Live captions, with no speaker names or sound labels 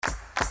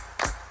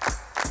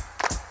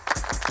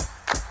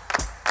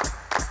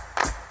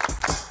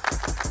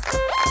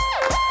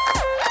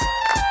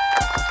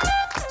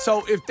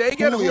So if they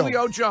get Julio.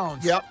 Julio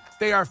Jones, Yep.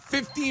 they are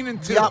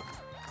 15-2. Yep.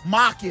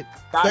 Mock it.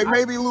 They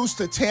maybe lose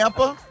to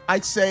Tampa.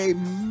 I'd say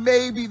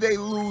maybe they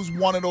lose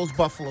one of those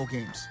Buffalo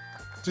games.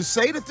 To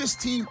say that this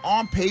team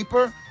on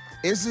paper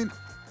isn't,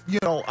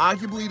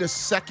 arguably the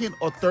second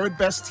or third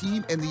best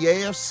team in the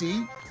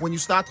AFC, when you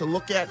start to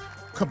look at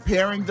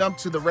comparing them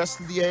to the rest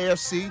of the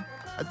AFC,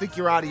 I think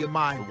you're out of your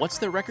mind. What's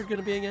their record going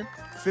to be again?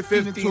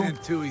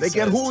 15-2. He They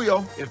get says,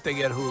 Julio. If they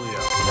get Julio.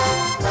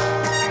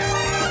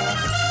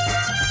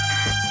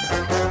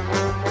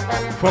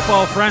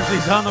 Football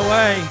frenzy's on the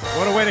way.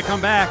 What a way to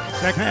come back.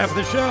 Second half of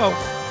the show.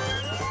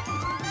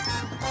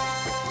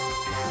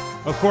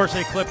 Of course,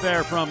 a clip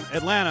there from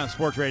Atlanta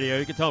Sports Radio.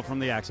 You can tell from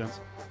the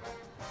accents.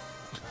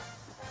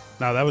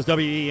 No, that was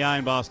WEEI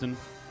in Boston.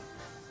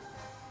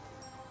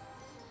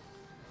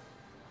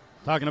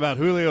 Talking about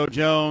Julio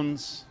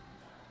Jones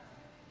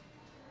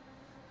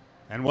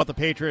and what the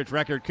Patriots'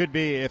 record could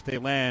be if they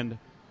land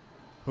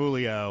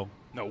Julio.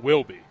 No,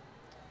 will be.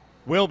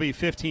 Will be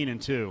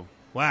 15-2.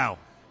 Wow.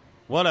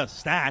 What a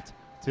stat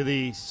to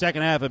the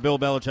second half of Bill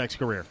Belichick's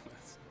career.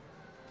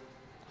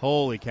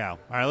 Holy cow.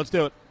 All right, let's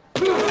do it.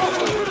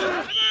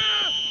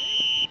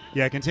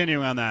 Yeah,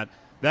 continuing on that.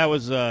 That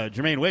was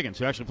Jermaine Wiggins,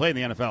 who actually played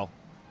in the NFL.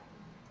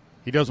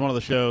 He does one of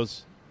the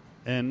shows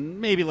and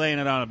maybe laying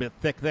it on a bit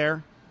thick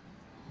there.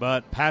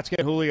 But Pats get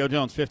Julio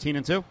Jones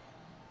 15-2.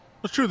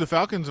 It's true. The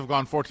Falcons have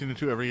gone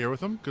 14-2 every year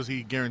with him because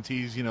he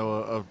guarantees,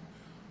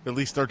 at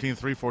least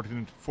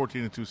 13-3,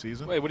 14-2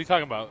 season. Wait, what are you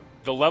talking about?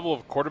 The level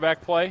of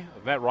quarterback play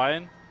of Matt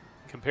Ryan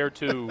compared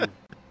to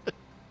are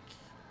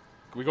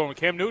we going with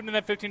Cam Newton in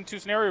that 15-2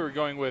 scenario, or are we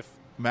going with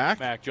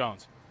Mac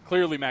Jones?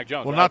 Clearly Mac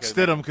Jones. Well, not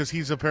Stidham because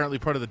he's apparently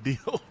part of the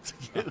deal to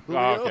get Julio.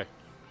 Oh, okay.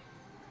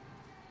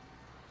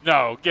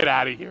 No, get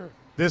out of here.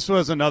 This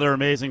was another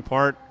amazing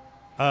part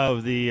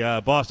of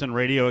the Boston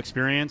radio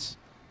experience.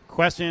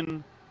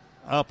 Question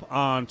up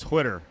on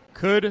Twitter.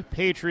 Could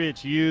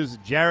Patriots use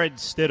Jarrett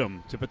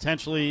Stidham to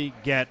potentially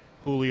get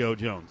Julio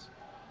Jones?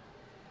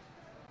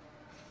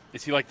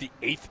 Is he like the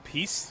eighth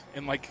piece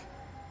in like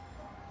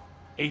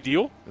a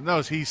deal? No,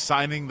 is he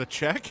signing the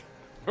check?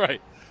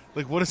 Right.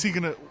 Like, what is he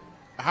going to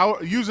 – how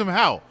use him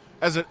how?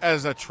 As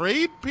a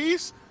trade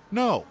piece?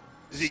 No.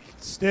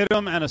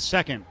 Stidham and a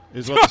second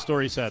is what the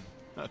story said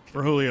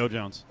for Julio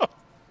Jones.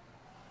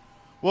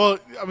 Well,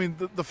 I mean,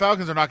 the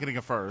Falcons are not getting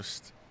a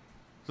first.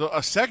 So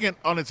a second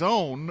on its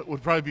own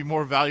would probably be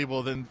more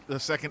valuable than the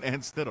second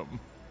and Stidham.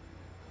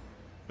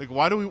 Like,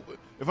 why do we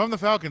 – if I'm the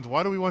Falcons,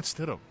 why do we want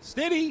Stidham?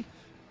 Stiddy.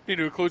 You need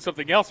to include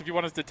something else. If you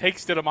want us to take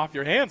Stidham off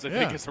your hands, I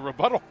think it's a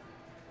rebuttal.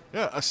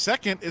 Yeah, a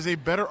second is a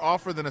better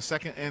offer than a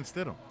second and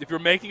Stidham. If you're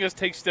making us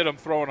take Stidham,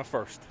 throw in a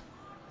first.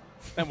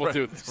 And we'll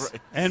do this.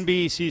 Right.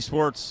 NBC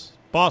Sports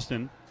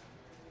Boston,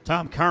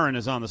 Tom Curran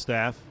is on the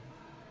staff.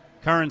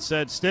 Curran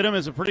said Stidham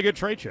is a pretty good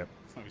trade chip.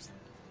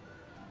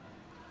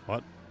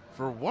 What?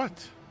 For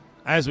what?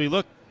 As we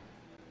look,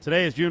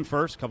 today is June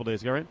 1st, a couple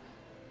days ago, right?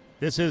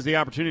 This is the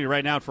opportunity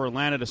right now for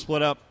Atlanta to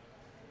split up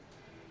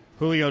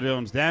Julio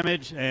Jones'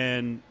 damage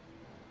and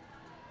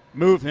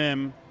move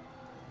him,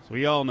 so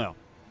we all know.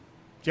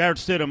 Jarrett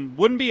Stidham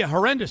wouldn't be a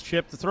horrendous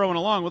chip to throw in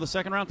along with a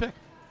second-round pick.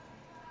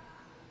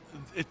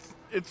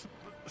 It's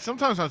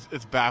sometimes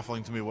it's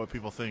baffling to me what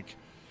people think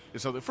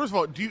is something. First of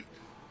all, do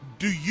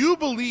you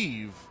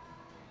believe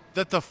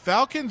that the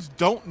Falcons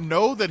don't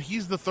know that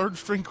he's the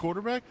third-string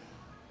quarterback?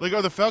 Like,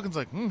 are the Falcons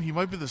like, he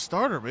might be the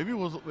starter? Maybe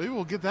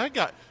we'll get that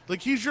guy.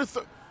 Like, he's your.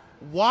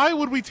 Why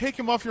would we take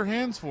him off your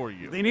hands for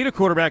you? They need a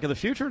quarterback of the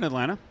future in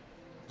Atlanta.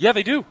 Yeah,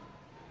 they do.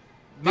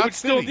 They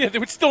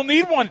would still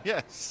need one.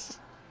 Yes.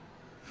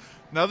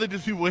 Now they'd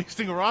just be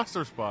wasting a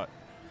roster spot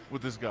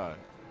with this guy.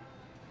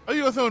 Oh,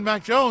 you're throwing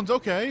Mac Jones?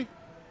 Okay.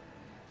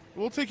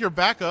 We'll take your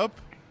backup.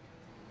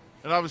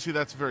 And obviously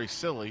that's very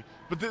silly.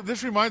 But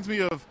this reminds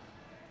me of,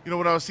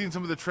 when I was seeing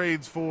some of the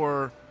trades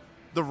for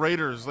the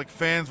Raiders, like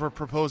fans were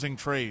proposing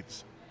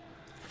trades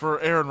for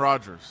Aaron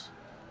Rodgers.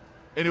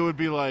 And it would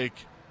be like,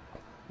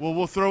 well,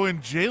 we'll throw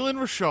in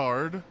Jalen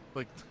Richard.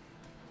 Like,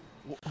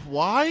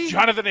 why?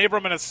 Jonathan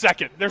Abram in a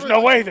second. There's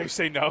no way they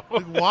say no.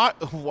 Like,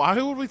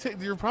 why would we take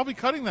 – you're probably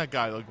cutting that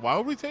guy. Like, why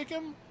would we take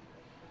him?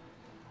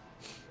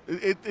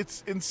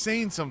 It's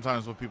insane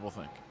sometimes what people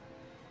think.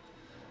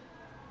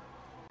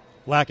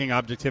 Lacking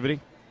objectivity?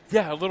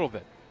 Yeah, a little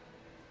bit.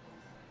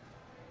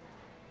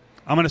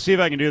 I'm going to see if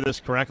I can do this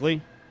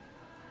correctly.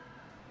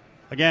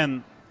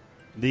 Again,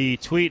 the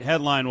tweet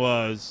headline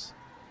was,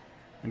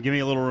 and give me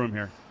a little room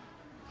here,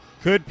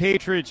 could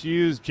Patriots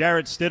use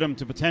Jarrett Stidham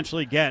to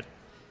potentially get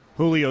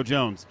Julio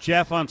Jones?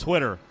 Jeff on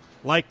Twitter,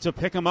 like to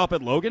pick him up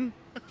at Logan?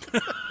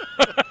 Is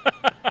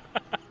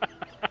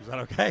that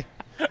okay?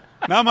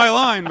 Not my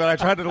line, but I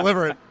tried to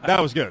deliver it. That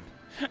was good.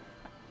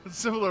 It's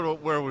similar to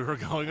where we were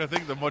going. I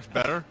think a much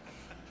better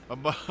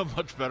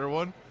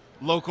one.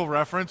 Local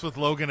reference with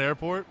Logan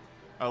Airport.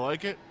 I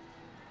like it.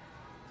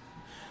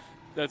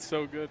 That's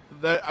so good.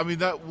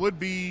 That would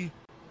be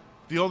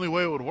the only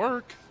way it would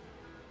work.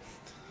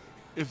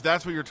 If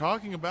that's what you're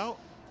talking about.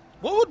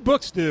 What would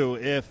books do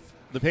if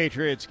the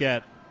Patriots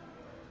get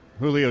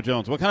Julio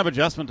Jones? What kind of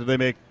adjustment do they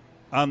make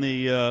on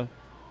the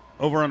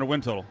over-under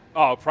win total?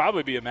 Oh, it'll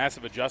probably be a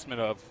massive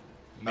adjustment of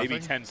maybe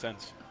Nothing? 10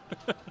 cents.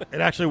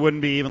 It actually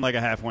wouldn't be even like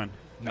a half win.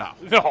 No.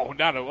 No,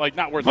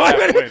 not worth a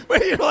half win.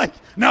 Wait, you're like,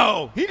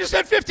 no, he just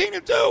said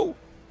 15-2.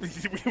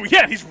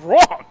 Yeah, he's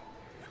wrong.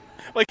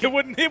 Like it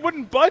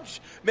wouldn't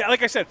budge.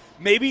 Like I said,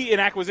 maybe an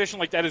acquisition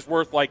like that is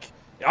worth like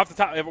off the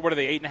top. What are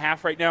they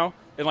 8.5 right now?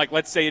 And like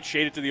let's say it's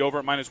shaded to the over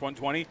at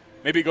 -120.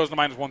 Maybe it goes to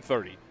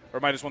 -130 or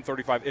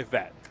 -135 if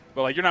that.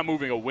 But like you're not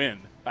moving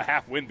a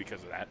half win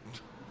because of that.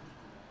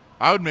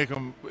 I would make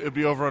them. It'd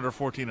be over under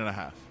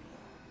 14.5.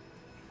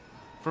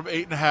 From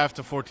 8.5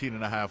 to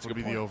 14.5 would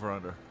be the over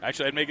under.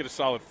 Actually, I'd make it a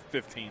solid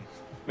 15.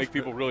 Make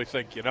people really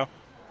think.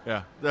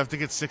 Yeah, they have to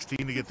get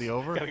 16 to get the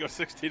over. Got to go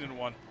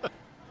 16-1.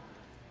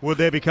 Would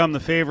they become the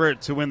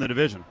favorite to win the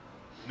division?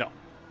 No.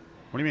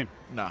 What do you mean?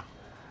 No.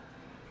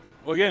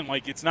 Well, again,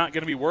 like it's not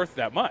going to be worth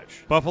that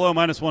much. Buffalo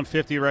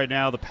 -150 right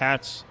now. The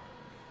Pats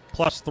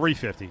plus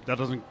 350.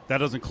 That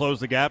doesn't close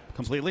the gap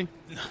completely.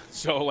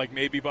 So like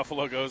maybe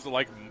Buffalo goes to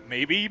like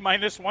maybe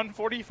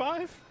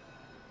 -145.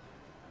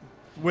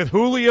 With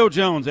Julio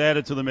Jones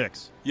added to the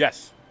mix.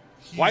 Yes.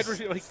 He's Wide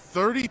receiver, like,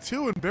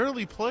 32 and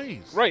barely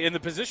plays. right, and the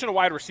position of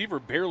wide receiver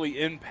barely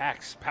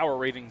impacts power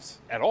ratings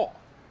at all.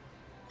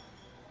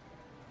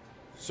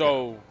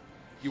 So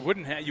you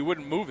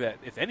wouldn't move that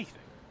if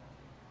anything.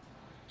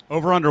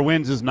 Over under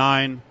wins is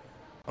 9.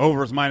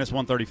 Over is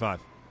 -135.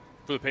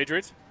 For the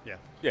Patriots? Yeah.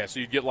 Yeah, so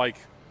you'd get like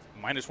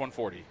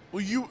 -140.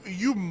 Well,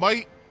 you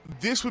might.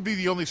 This would be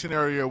the only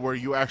scenario where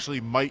you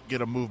actually might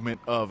get a movement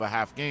of a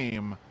half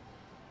game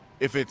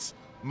if it's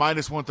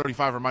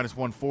 -135 or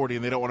 -140,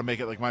 and they don't want to make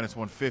it like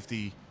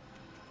 -150.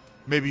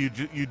 Maybe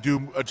you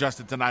do adjust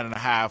it to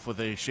 9.5 with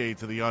a shade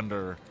to the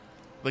under.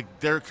 Like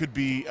there could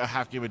be a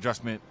half game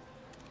adjustment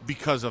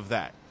because of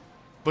that,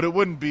 but it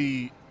wouldn't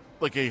be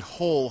like a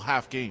whole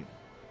half game.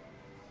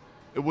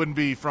 It wouldn't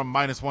be from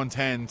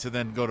 -110 to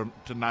then go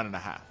to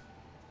 9.5.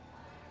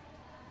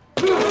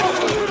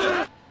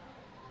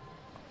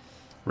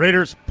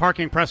 Raiders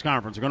parking press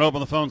conference. We're going to open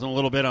the phones in a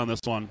little bit on this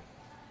one.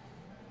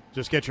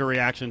 Just get your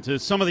reaction to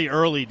some of the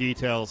early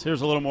details.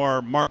 Here's a little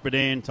more Mark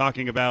Bedane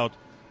talking about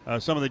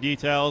some of the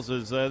details.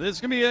 This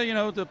is going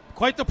to be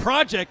quite the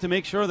project to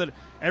make sure that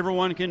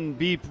everyone can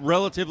be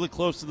relatively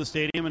close to the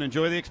stadium and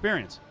enjoy the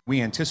experience.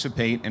 We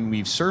anticipate, and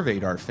we've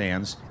surveyed our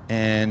fans,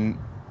 and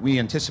we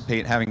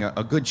anticipate having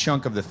a good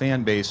chunk of the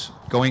fan base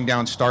going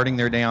down, starting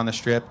their day on the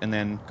Strip, and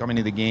then coming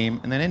to the game,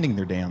 and then ending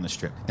their day on the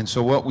Strip. And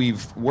so what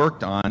we've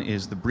worked on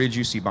is the bridge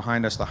you see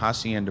behind us, the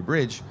Hacienda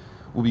Bridge,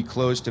 will be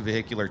closed to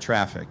vehicular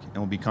traffic and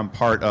will become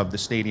part of the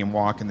stadium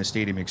walk and the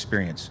stadium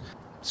experience.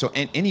 So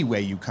any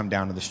way you come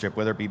down to the Strip,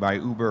 whether it be by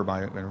Uber,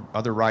 by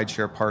other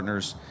rideshare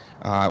partners,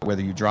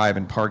 whether you drive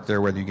and park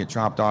there, whether you get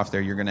dropped off there,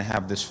 you're going to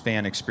have this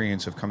fan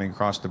experience of coming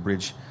across the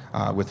bridge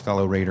with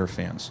fellow Raider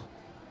fans.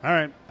 All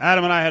right.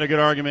 Adam and I had a good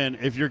argument.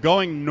 If you're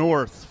going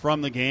north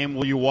from the game,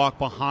 will you walk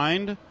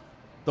behind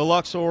the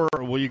Luxor,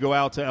 or will you go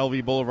out to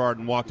LV Boulevard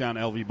and walk down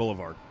LV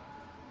Boulevard?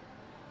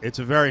 It's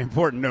a very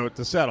important note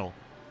to settle.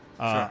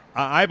 Sure.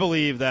 I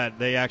believe that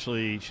they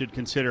actually should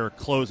consider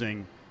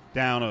closing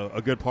down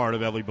a good part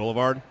of LV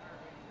Boulevard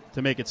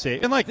to make it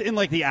safe. In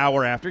like the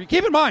hour after.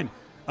 Keep in mind,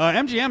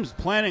 MGM's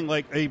planning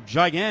like a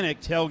gigantic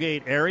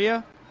tailgate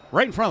area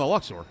right in front of the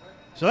Luxor.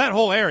 So that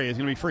whole area is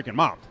going to be freaking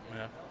mobbed.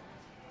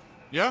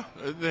 Yeah,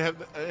 they have,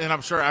 and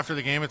I'm sure after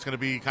the game it's going to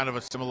be kind of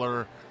a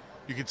similar.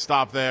 You could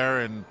stop there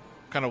and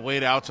kind of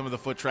wait out some of the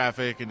foot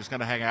traffic and just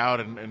kind of hang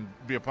out and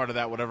be a part of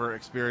that whatever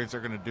experience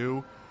they're going to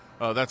do.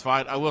 That's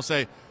fine. I will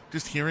say,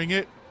 just hearing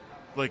it,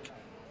 like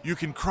you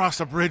can cross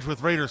a bridge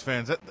with Raiders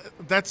fans.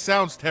 That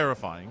sounds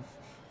terrifying.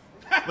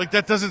 Like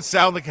that doesn't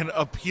sound like an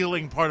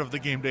appealing part of the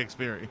game day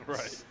experience.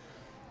 Right.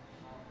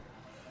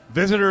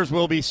 Visitors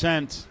will be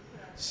sent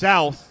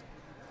south,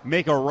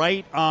 make a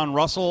right on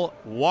Russell,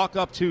 walk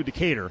up to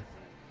Decatur,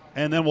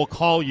 and then we'll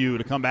call you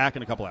to come back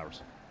in a couple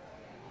hours.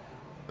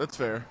 That's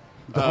fair.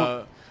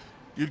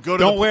 You'd go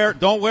to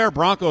don't wear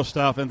Bronco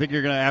stuff and think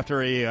you're going to,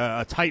 after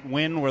a tight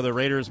win where the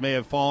Raiders may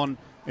have fallen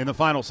in the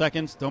final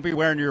seconds, don't be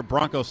wearing your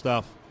Bronco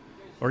stuff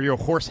or your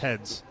horse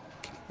heads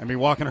and be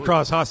walking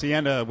across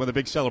Hacienda with a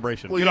big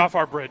celebration. Get off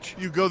our bridge.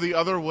 You go the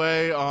other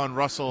way on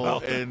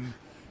Russell and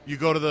you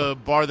go to the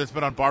bar that's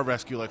been on Bar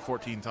Rescue like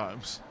 14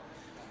 times.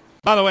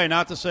 By the way,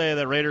 not to say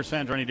that Raiders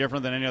fans are any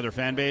different than any other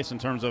fan base in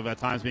terms of at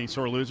times being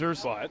sore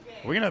losers. But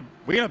we're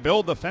gonna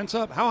build the fence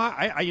up. How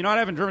high? I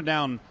haven't driven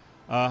down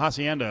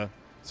Hacienda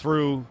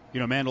through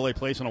Mandalay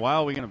Place in a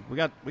while. We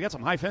got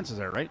some high fences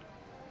there, right?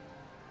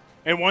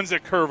 And ones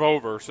that curve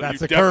over, so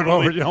that's you the curve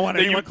over. You don't want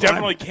you anyone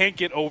definitely can't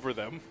get over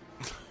them,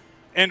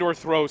 and or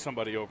throw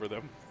somebody over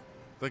them.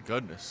 Thank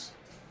goodness.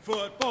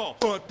 Football.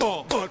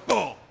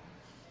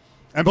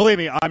 And believe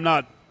me, I'm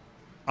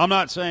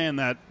not saying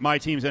that my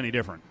team's any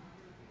different.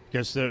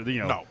 Because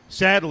No.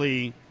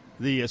 Sadly,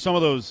 some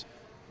of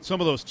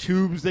those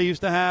tubes they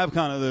used to have,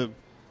 kind of the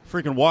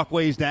freaking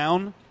walkways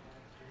down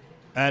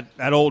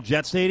at old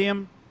Jet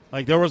Stadium.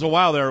 Like there was a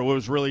while there, it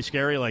was really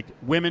scary. Like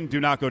women do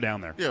not go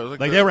down there. Yeah, it was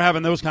like they were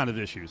having those kind of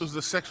issues. It was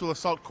the sexual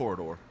assault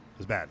corridor.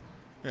 It's bad.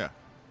 Yeah.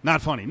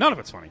 Not funny. None of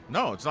it's funny.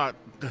 No, it's not.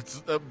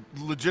 That's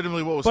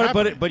legitimately what was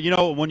happening. But you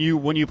know, when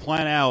you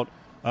plan out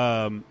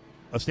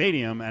a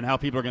stadium and how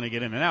people are going to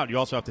get in and out, you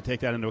also have to take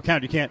that into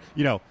account. You can't,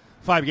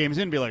 5 games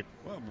in, be like,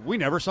 well, we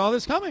never saw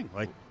this coming.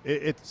 Like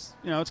it's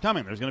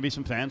coming. There's going to be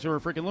some fans who are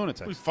freaking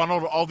lunatics. We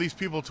funneled all these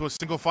people to a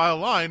single file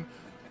line.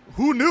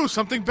 Who knew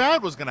something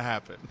bad was going to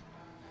happen?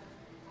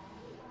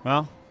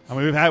 Well, I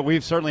mean,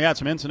 we've certainly had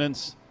some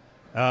incidents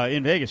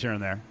in Vegas here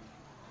and there,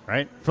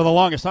 right? For the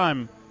longest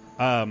time,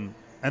 and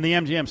the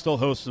MGM still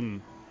hosts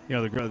some,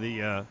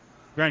 the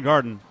Grand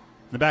Garden in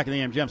the back of the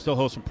MGM still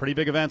hosts some pretty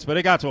big events, but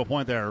it got to a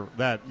point there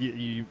that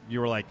you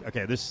were like,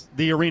 okay,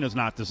 the arena's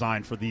not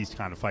designed for these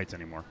kind of fights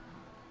anymore.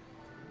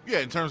 Yeah,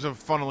 in terms of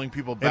funneling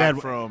people back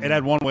from... It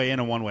had one way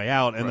in and one way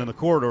out, and Right. then the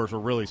corridors were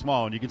really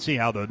small, and you can see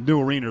how the new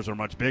arenas are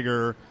much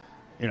bigger.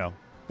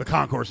 The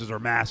concourses are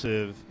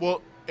massive.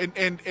 Well,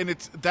 and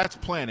that's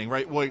planning,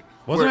 right? Wait,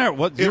 Wasn't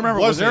there? Do you remember?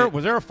 Was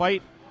wasn't- there a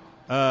fight?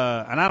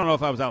 And I don't know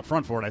if I was out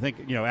front for it. I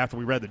think after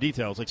we read the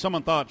details, like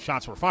someone thought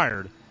shots were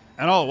fired,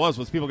 and all it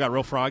was people got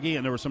real froggy,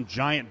 and there was some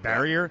giant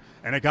barrier,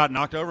 and it got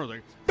knocked over. It was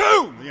like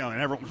boom,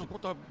 and everyone was like,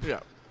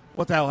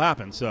 what the hell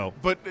happened? So,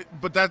 But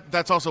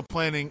that's also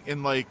planning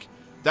in like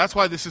that's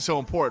why this is so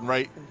important,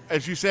 right?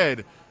 As you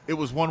said, it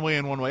was one way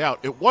in, one way out.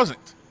 It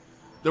wasn't.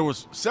 There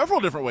was several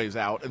different ways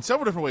out and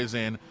several different ways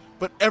in,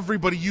 but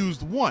everybody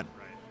used one.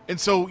 And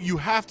so you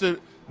have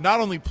to not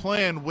only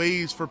plan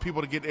ways for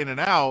people to get in and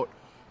out,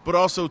 but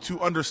also to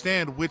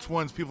understand which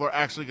ones people are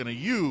actually going to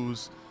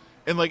use.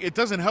 And like it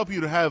doesn't help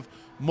you to have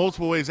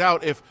multiple ways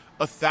out if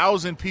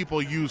 1,000 people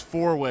use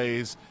 4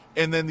 ways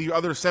and then the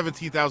other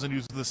 17,000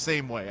 use the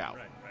same way out.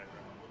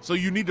 So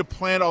you need to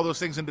plan all those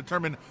things and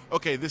determine,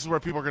 okay, this is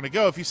where people are going to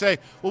go. If you say,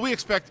 well, we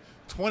expect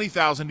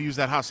 20,000 to use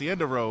that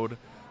Hacienda Road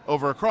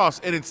over across,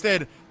 and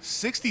instead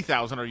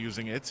 60,000 are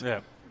using it,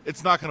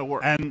 it's not going to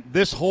work. and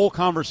this whole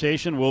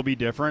conversation will be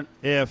different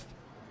if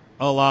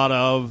a lot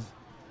of,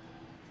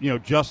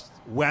 just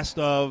west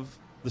of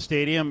the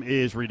stadium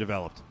is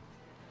redeveloped.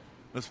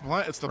 It's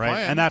the Right,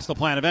 plan. and that's the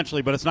plan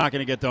eventually, but it's not going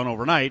to get done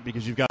overnight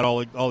because you've got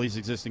all these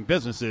existing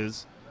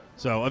businesses.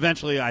 So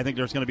eventually, I think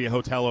there's going to be a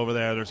hotel over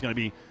there. There's going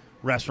to be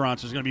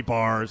restaurants. There's going to be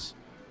bars.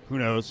 Who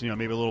knows?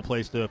 Maybe a little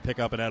place to pick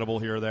up an edible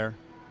here or there.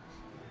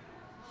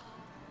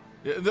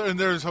 Yeah, and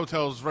there's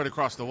hotels right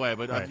across the way,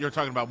 but Right. you're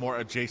talking about more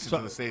adjacent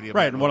to the stadium.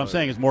 Right, and what I'm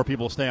saying is more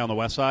people stay on the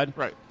west side,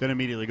 Right. then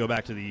immediately go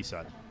back to the east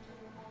side.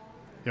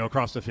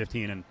 Across the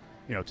 15 and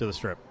to the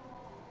strip.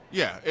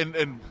 Yeah,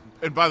 and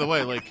by the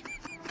way, like,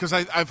 because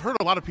I've heard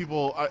a lot of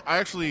people. I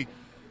actually,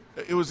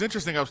 it was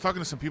interesting. I was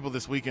talking to some people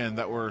this weekend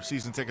that were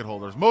season ticket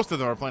holders. Most of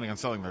them are planning on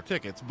selling their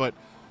tickets, but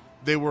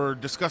they were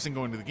discussing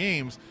going to the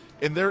games.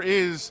 And there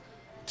is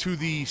to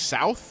the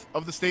south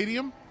of the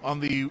stadium on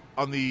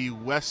the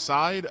west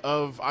side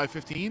of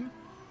I-15.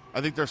 I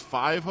think there's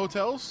 5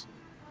 hotels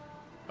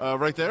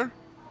right there.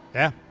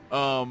 Yeah.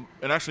 And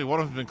actually,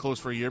 one of them's been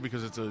closed for a year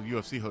because it's a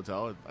UFC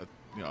hotel.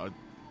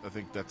 I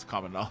think that's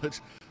common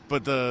knowledge.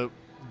 But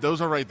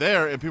those are right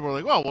there, and people are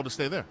like, "Well, we'll just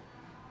stay there."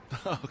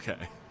 Okay,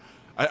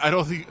 I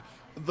don't think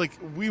like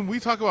we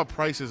talk about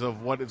prices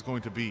of what it's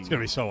going to be. It's going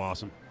to be so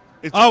awesome.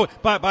 It's-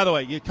 By the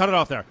way, you cut it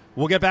off there.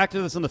 We'll get back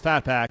to this in the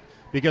Fat Pack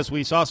because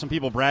we saw some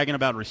people bragging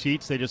about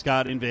receipts they just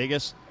got in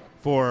Vegas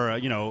for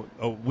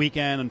a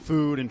weekend and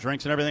food and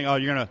drinks and everything. Oh,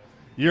 you're gonna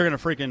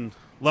freaking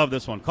love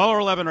this one. Caller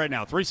 11 right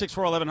now,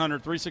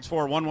 364-1100,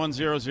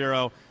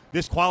 364-1100.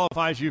 This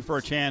qualifies you for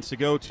a chance to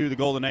go to the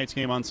Golden Knights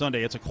game on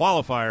Sunday. It's a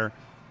qualifier.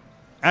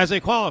 As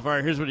a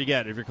qualifier, here's what you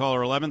get. If you're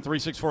caller 11,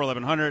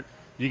 364-1100,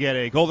 you get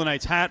a Golden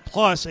Knights hat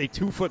plus a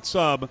 2-foot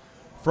sub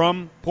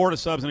from Porta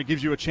Subs, and it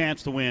gives you a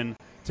chance to win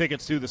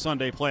tickets to the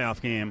Sunday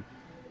playoff game,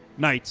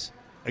 Knights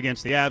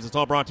against the Avs. It's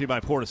all brought to you by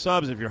Porta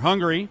Subs. If you're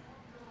hungry,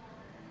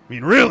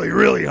 really,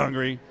 really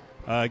hungry,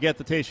 get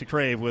the taste you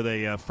crave with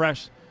a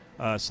fresh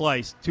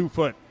sliced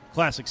 2-foot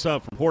classic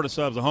sub from Porta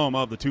Subs, the home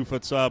of the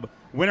 2-foot sub.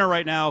 Winner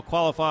right now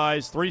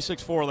qualifies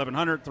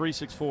 364-1100,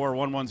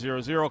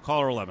 364-1100,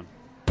 caller 11.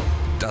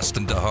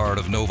 Dustin DeHart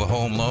of Nova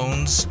Home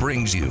Loans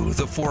brings you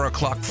the 4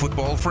 o'clock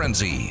football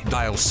frenzy.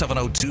 Dial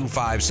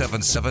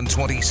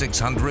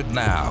 702-577-2600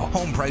 now.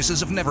 Home prices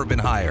have never been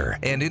higher,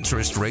 and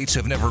interest rates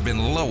have never been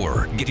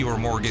lower. Get your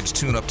mortgage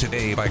tune-up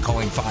today by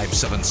calling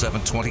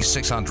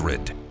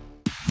 577-2600.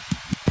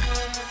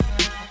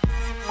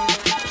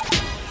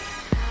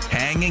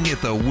 Hanging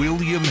at the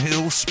William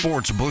Hill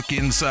Sportsbook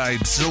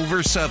inside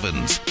Silver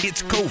Sevens,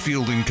 it's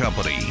Cofield and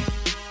Company.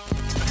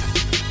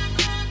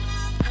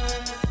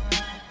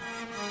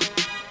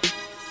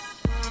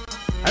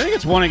 I think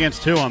it's 1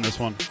 against 2 on this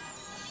one.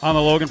 On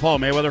the Logan Paul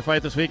Mayweather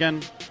fight this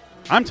weekend.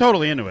 I'm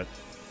totally into it.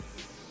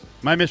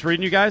 Am I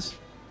misreading you guys?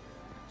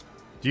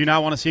 Do you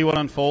not want to see what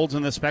unfolds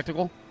in this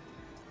spectacle?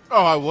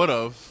 Oh, I would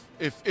have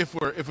if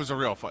it was a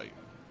real fight.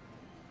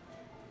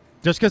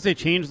 Just because they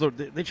changed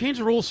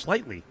the rules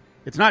slightly.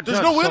 It's not There's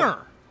just no winner.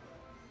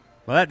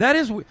 Well, that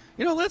is,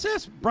 let's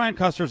ask Brian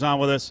Custer's on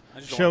with us. I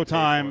just don't want to pay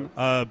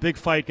Showtime, big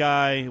fight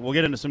guy. We'll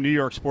get into some New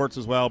York sports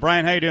as well.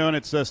 Brian, how you doing?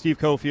 It's Steve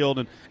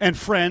Cofield and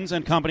friends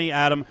and company,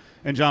 Adam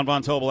and John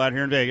Von Tobel out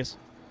here in Vegas.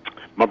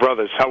 My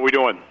brothers, how we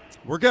doing?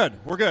 We're good.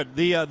 We're good.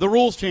 The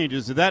rules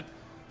changes, did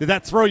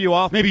that throw you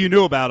off? Maybe you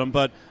knew about them,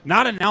 but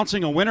not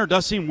announcing a winner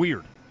does seem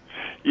weird.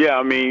 Yeah,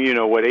 I mean,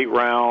 8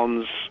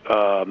 rounds,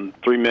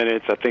 3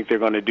 minutes. I think they're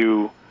going to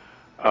do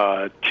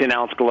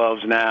 10-ounce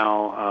gloves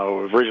now.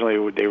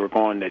 Originally, they were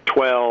going at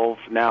 12.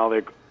 Now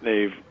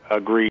they've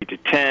agreed to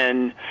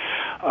 10.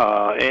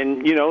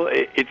 And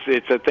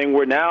it's a thing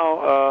where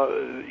now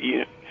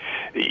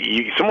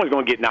someone's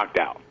going to get knocked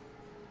out.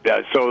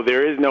 So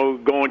there is no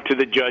going to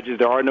the judges.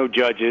 There are no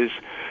judges.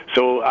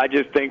 So I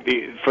just think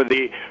for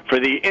the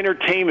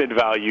entertainment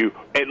value,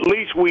 at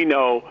least we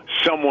know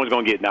someone's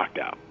going to get knocked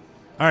out.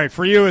 All right,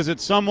 for you, is it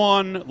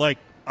someone like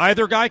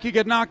either guy could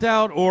get knocked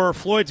out, or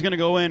Floyd's going to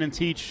go in and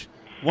teach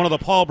one of the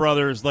Paul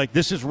brothers, like,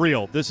 this is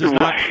real. This is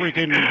not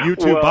freaking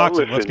YouTube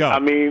boxing. Listen, Let's go. I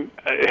mean,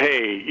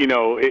 hey,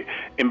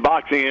 in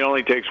boxing it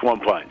only takes one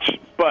punch.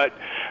 But,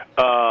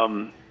 I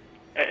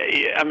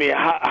mean,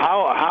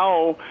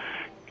 how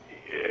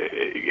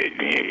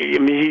I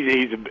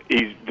mean,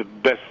 he's the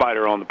best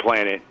fighter on the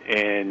planet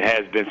and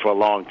has been for a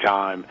long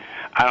time.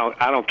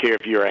 I don't care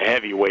if you're a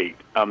heavyweight.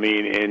 I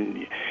mean,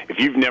 and if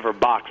you've never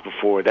boxed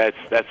before, that's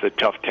a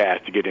tough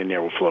task to get in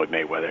there with Floyd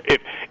Mayweather.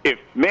 If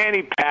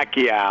Manny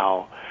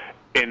Pacquiao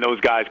and those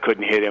guys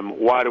couldn't hit him,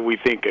 why do we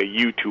think a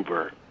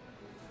YouTuber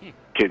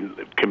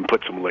can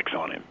put some licks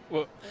on him?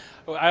 Well,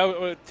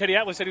 Teddy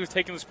Atlas said he was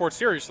taking the sport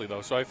seriously,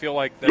 though, so I feel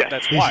like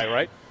that's why,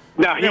 right?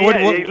 No,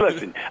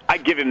 listen, I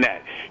give him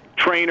that.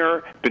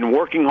 Trainer, been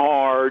working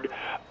hard,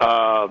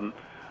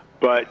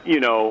 but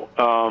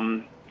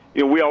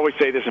we always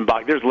say this in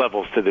boxing. There's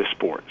levels to this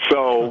sport,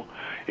 so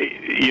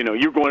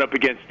you're going up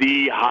against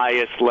the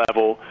highest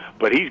level.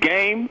 But he's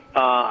game.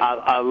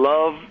 I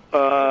love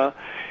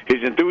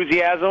his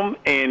enthusiasm,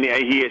 and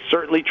he has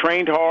certainly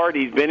trained hard.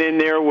 He's been in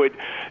there with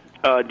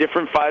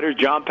different fighters,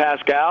 John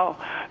Pascal.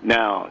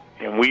 Now,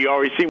 and we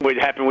already seen what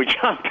happened with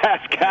John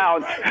Pascal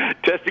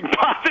testing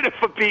positive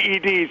for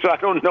PED, so I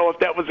don't know if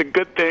that was a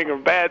good thing or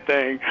bad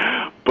thing.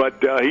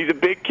 But he's a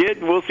big kid,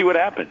 and we'll see what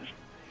happens.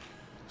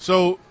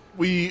 So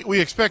we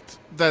expect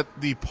that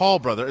the Paul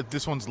brother,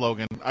 this one's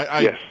Logan.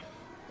 Yes.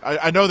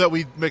 I know that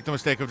we make the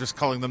mistake of just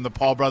calling them the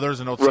Paul brothers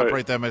and don't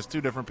separate them as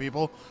two different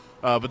people,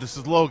 but this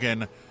is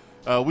Logan.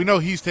 We know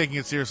he's taking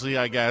it seriously,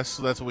 I guess,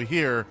 so that's what we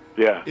hear.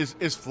 Yeah.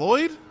 Is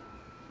Floyd?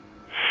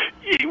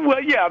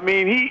 Well, yeah, I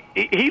mean,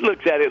 he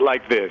looks at it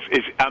like this.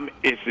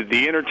 It's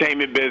the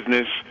entertainment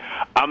business.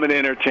 I'm an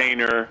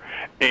entertainer,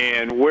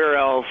 and where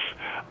else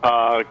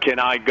can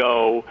I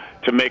go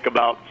to make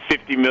about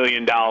 $50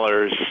 million,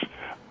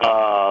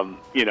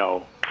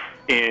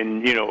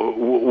 in,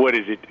 what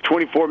is it,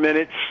 24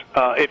 minutes,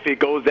 if it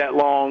goes that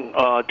long,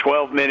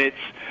 12 minutes.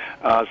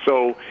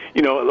 So,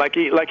 like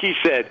he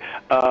said,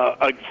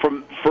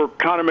 for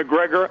Conor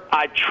McGregor,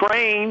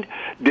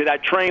 did I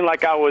train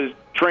like I was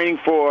training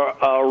for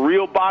a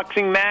real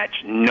boxing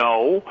match?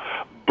 No,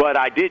 but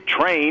I did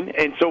train.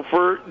 And so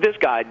for this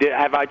guy,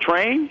 have I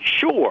trained?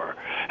 Sure.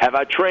 Have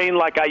I trained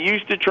like I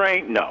used to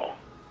train? No.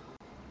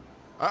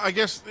 I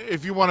guess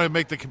if you want to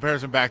make the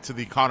comparison back to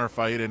the Conor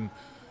fight, and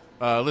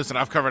listen,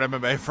 I've covered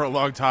MMA for a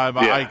long time.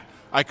 Yeah.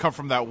 I come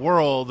from that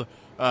world,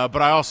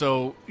 but I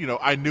also,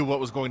 I knew what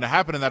was going to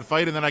happen in that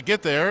fight, and then I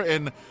get there,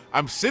 and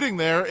I'm sitting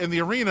there in the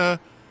arena,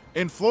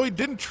 and Floyd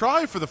didn't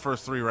try for the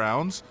first 3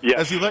 rounds,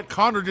 as he let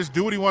Conor just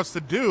do what he wants to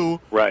do.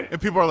 Right.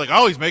 And people are like,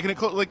 oh, he's making it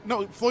close. Like,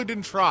 no, Floyd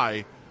didn't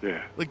try.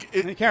 Yeah.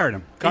 He carried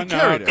him.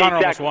 Conor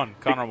almost won.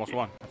 Conor almost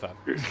won, I thought.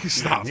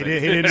 Stop He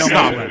it. didn't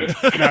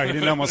almost win. No, he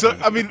didn't almost win.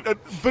 I mean,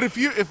 but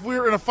if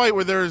we're in a fight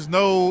where there is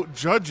no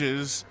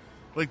judges,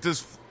 like,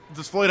 does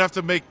Floyd have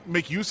to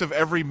make use of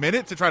every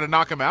minute to try to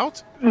knock him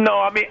out? No,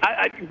 I mean,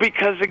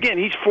 because again,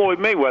 he's Floyd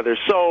Mayweather,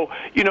 so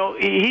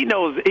he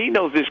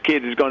knows this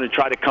kid is going to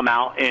try to come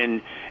out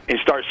and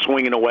start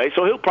swinging away.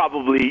 So he'll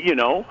probably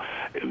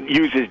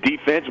use his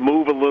defense,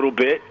 move a little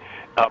bit,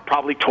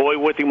 probably toy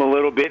with him a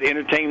little bit,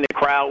 entertain the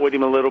crowd with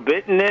him a little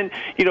bit, and then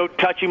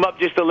touch him up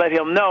just to let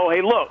him know,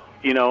 hey, look,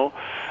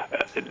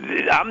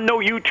 I'm no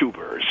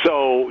YouTuber,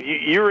 so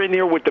you're in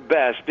here with the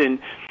best. And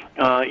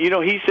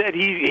he said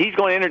he's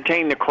going to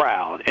entertain the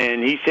crowd,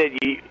 and he said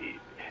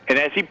and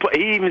as he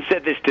even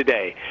said this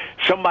today,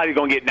 somebody's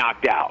going to get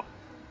knocked out,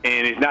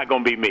 and it's not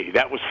going to be me.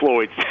 That was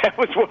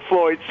what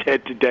Floyd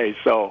said today.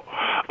 So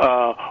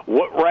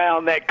what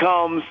round that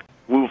comes,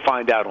 we'll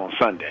find out on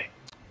Sunday.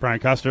 Brian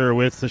Custer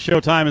with the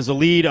Showtime as the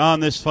lead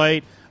on this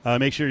fight.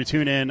 Make sure you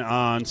tune in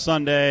on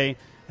Sunday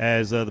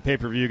as the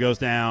pay-per-view goes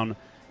down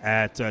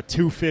at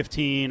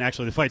 2:15.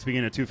 Actually, the fight's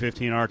beginning at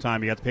 2:15 our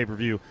time. You got the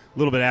pay-per-view a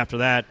little bit after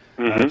that.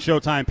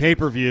 Showtime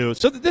pay-per-view.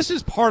 So this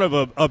is part of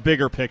a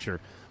bigger picture.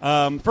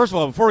 First of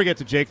all, before we get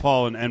to Jake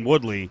Paul and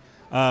Woodley,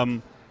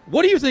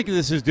 what do you think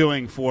this is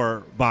doing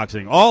for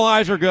boxing? All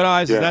eyes are good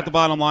eyes. Yeah. Is that the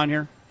bottom line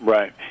here?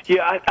 Right.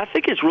 Yeah, I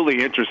think it's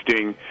really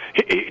interesting.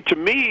 To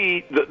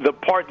me, the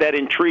part that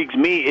intrigues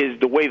me is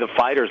the way the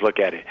fighters look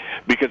at it.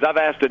 Because I've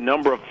asked a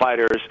number of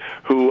fighters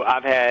who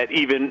I've had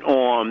even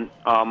on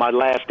my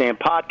Last Stand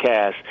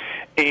podcast,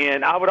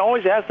 And I would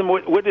always ask them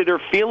what are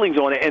their feelings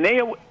on it,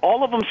 and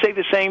all of them say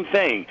the same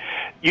thing.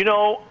 You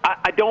know,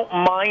 I don't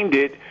mind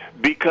it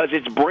because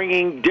it's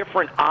bringing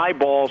different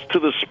eyeballs to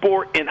the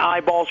sport and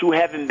eyeballs who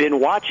haven't been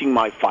watching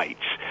my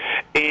fights.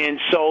 And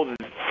so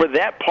for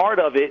that part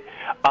of it,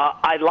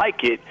 I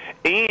like it.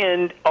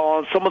 And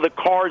on some of the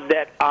cards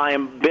that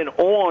I've been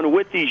on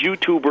with these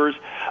YouTubers,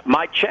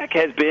 my check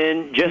has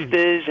been just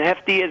as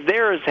hefty as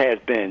theirs has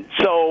been.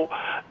 So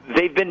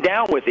they've been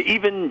down with it.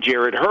 Even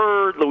Jared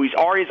Hurd, Luis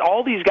Arias,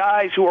 all these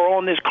guys who are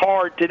on this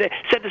card today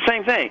said the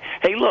same thing.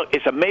 Hey, look,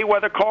 it's a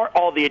Mayweather card,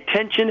 all the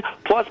attention,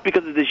 plus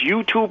because of this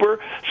YouTuber,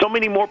 so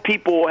many more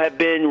people have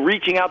been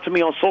reaching out to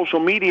me on social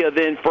media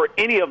than for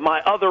any of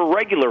my other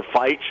regular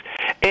fights.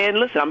 And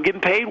listen, I'm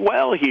getting paid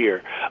well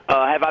here.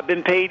 Have I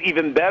been paid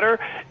even better?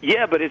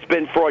 Yeah, but it's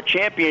been for a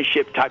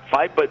championship-type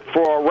fight. But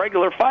for a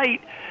regular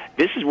fight,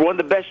 this is one of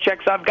the best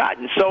checks I've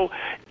gotten. So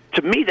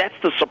to me, that's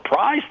the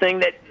surprise thing,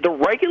 that the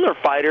regular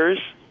fighters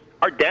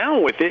are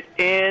down with it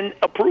and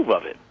approve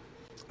of it.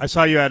 I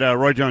saw you had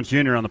Roy Jones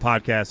Jr. on the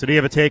podcast. Did he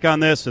have a take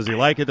on this? Does he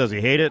like it? Does he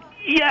hate it?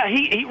 Yeah,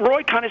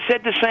 Roy kind of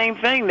said the same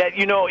thing, that,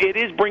 you know, it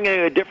is bringing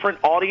a different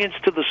audience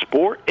to the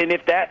sport, and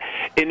if that's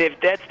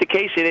the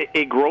case,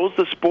 it grows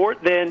the sport.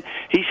 Then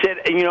he said,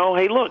 you know,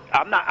 hey, look,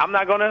 I'm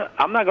not gonna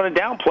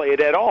downplay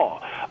it at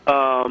all.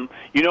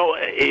 You know,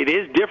 it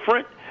is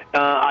different.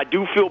 I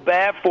do feel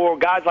bad for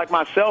guys like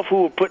myself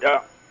who put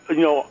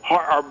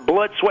our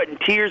blood, sweat, and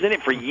tears in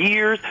it for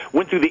years,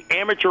 went through the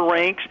amateur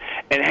ranks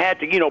and had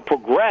to, you know,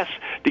 progress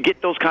to get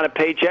those kind of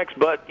paychecks.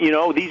 But, you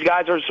know, these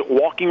guys are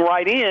walking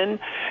right in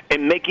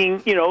and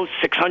making, you know,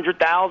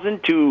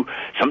 $600,000 to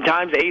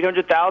sometimes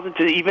 $800,000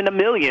 to even $1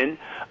 million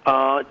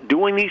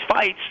doing these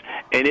fights.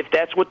 And if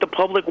that's what the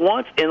public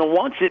wants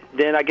it,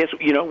 then I guess,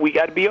 you know, we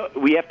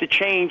have to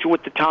change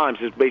with the times,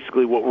 is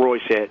basically what Roy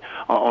said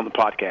on the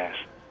podcast.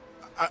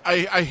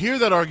 I hear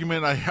that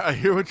argument. I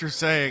hear what you're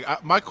saying.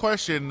 My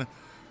question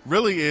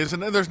really is,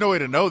 and there's no way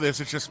to know this,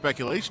 it's just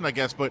speculation, I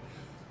guess, but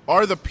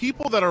are the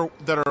people that are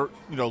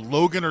you know,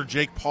 Logan or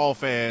Jake Paul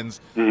fans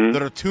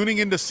that are tuning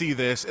in to see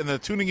this, and they're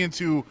tuning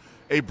into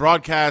a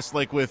broadcast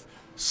like with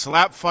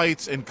slap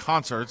fights and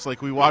concerts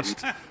like we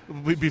watched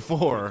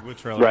before,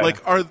 right.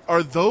 Like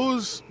are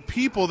those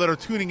people that are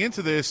tuning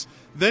into this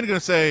then going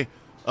to say,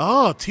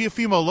 oh,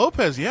 Teofimo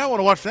Lopez, yeah, I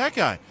want to watch that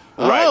guy.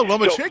 Right. Oh,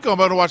 Lomachenko, I'm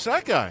going to watch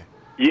that guy.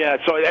 Yeah,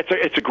 so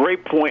it's a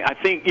great point. I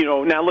think, you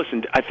know, now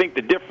listen, I think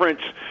the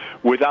difference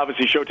with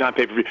obviously Showtime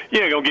pay-per-view,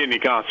 you ain't going to get any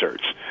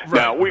concerts.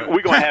 Right, now, we're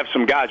going to have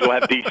some guys. We'll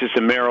have Desus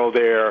and Mero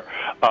there.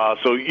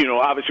 So, you know,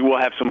 obviously we'll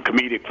have some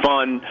comedic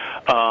fun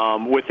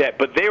with that.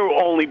 But they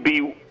will only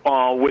be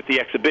with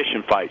the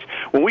exhibition fights.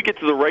 When we get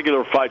to the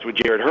regular fights with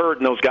Jared Hurd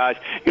and those guys,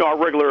 you know, our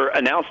regular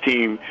announce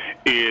team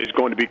is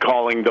going to be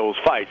calling those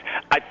fights.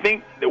 I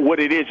think that what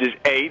it is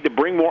A, to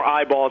bring more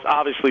eyeballs,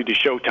 obviously, to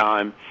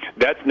Showtime.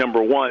 That's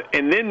number one.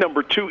 And then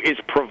number two is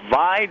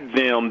provide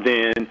them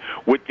then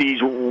with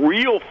these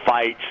real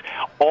fights,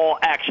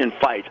 all-action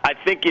fights. I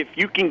think if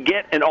you can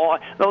get an all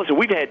 – now, listen,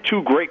 we've had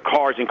two great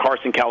cards in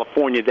Carson,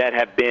 California that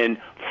have been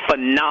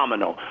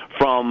phenomenal,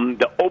 from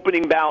the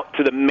opening bout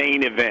to the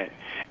main event.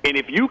 And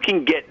if you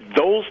can get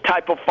those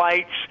type of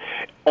fights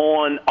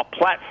on a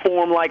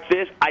platform like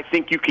this, I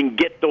think you can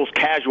get those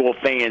casual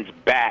fans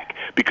back,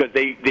 because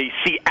they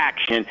see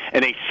action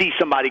and they see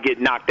somebody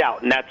get knocked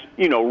out. And that's,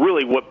 you know,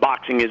 really what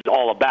boxing is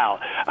all about.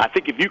 I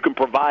think if you can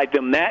provide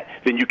them that,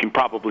 then you can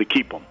probably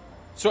keep them.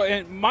 So,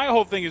 and my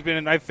whole thing has been,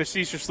 and I've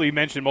facetiously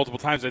mentioned multiple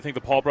times, I think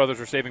the Paul brothers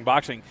are saving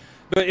boxing.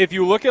 But if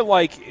you look at,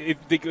 like,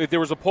 if there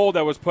was a poll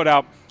that was put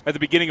out at the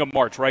beginning of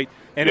March, right?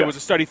 And it was a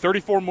study,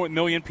 34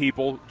 million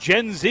people,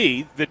 Gen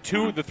Z, the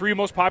three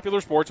most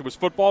popular sports, it was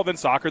football, then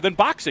soccer, then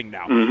boxing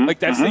now. Like,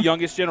 that's the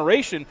youngest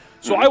generation.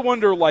 So I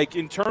wonder, like,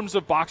 in terms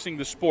of boxing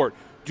the sport,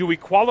 do we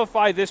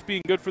qualify this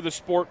being good for the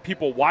sport,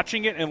 people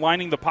watching it and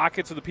lining the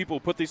pockets of the people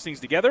who put these things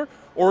together?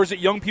 Or is it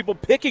young people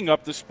picking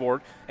up the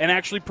sport and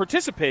actually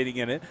participating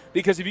in it?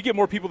 Because if you get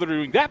more people that are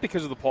doing that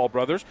because of the Paul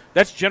brothers,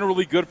 that's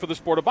generally good for the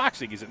sport of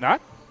boxing, is it not?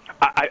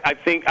 I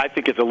think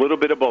it's a little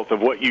bit of both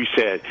of what you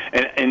said.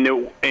 And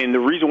the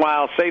reason why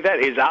I'll say that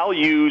is I'll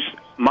use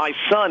my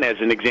son as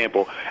an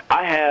example.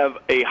 I have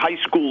a high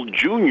school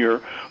junior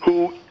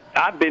who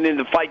I've been in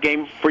the fight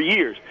game for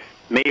years.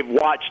 May have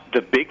watched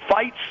the big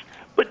fights,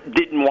 but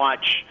didn't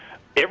watch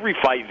every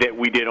fight that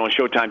we did on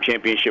Showtime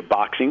Championship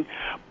Boxing.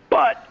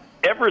 But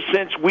ever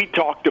since we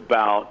talked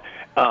about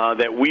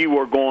that we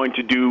were going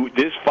to do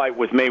this fight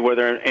with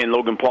Mayweather and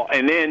Logan Paul,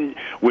 and then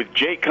with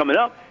Jake coming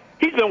up,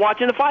 he's been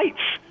watching the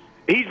fights.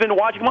 He's been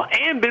watching them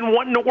and been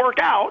wanting to work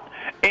out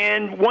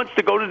and wants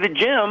to go to the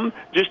gym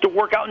just to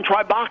work out and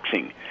try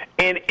boxing.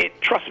 And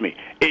trust me,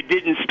 it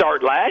didn't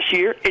start last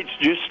year. It's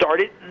just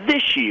started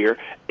this year.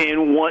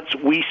 And once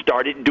we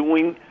started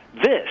doing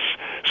this,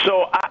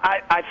 so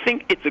I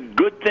think it's a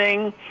good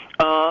thing.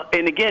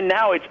 And again,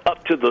 now it's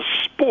up to the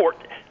sport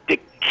to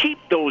keep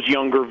those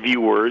younger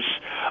viewers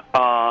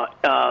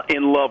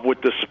in love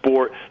with the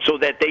sport, so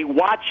that they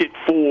watch it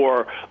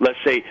for, let's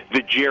say,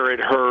 the Jarrett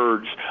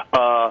Hurds,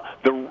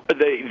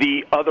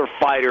 the other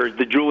fighters,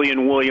 the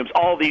Julian Williams,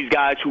 all these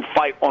guys who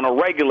fight on a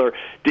regular,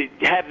 to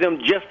have them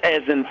just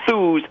as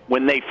enthused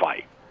when they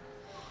fight.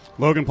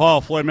 Logan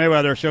Paul, Floyd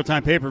Mayweather,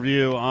 Showtime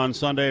pay-per-view on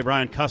Sunday.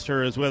 Brian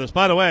Custer is with us.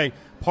 By the way,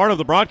 part of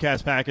the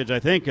broadcast package, I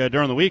think,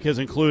 during the week has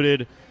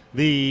included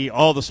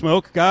All the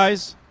Smoke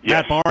guys,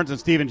 Yes. Matt Barnes and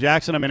Steven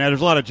Jackson. I mean,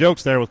 there's a lot of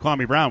jokes there with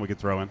Kwame Brown we could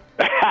throw in.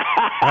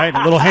 Right?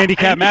 A little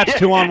handicap match,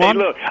 2-on-1. Hey,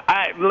 look,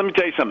 let me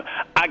tell you something.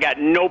 I got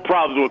no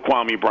problems with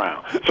Kwame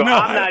Brown, so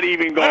I'm not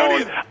even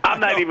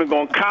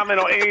going to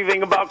comment on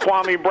anything about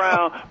Kwame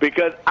Brown,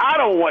 because I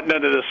don't want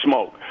none of the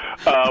smoke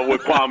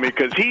with Kwame,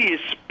 because he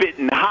is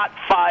spitting hot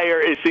fire,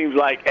 it seems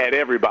like, at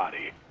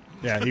everybody.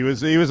 Yeah, he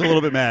was a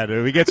little bit mad.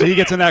 He gets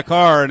in that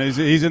car and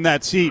he's in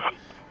that seat.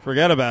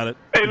 Forget about it.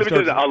 Hey, let me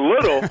tell you, a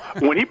little,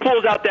 when he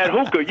pulls out that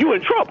hookah, you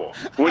in trouble.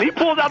 When he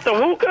pulls out the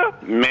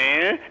hookah,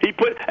 man,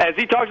 as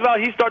he talks about,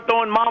 he start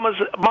throwing mama's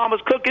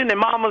cooking and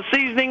mama's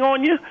seasoning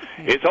on you,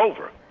 it's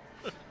over.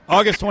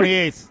 August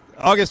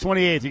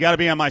 28th, you got to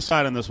be on my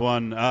side on this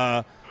one.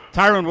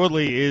 Tyron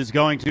Woodley is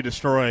going to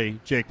destroy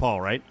Jake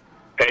Paul, right?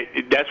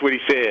 Hey, that's what he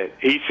said.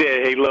 He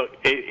said, hey, look,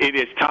 it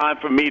is time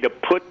for me to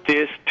put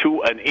this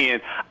to an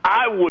end.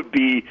 Let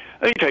me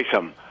tell you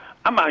something.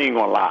 I'm not even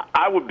going to lie.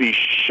 I would be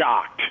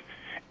shocked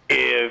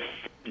if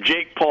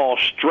Jake Paul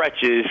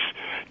stretches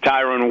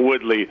Tyron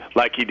Woodley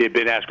like he did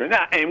Ben Askren.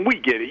 Now, and we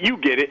get it. You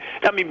get it.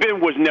 I mean, Ben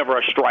was never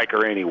a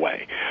striker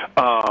anyway.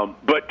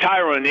 But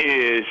Tyron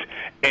is,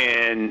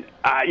 and,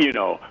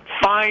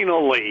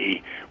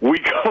 finally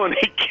we're going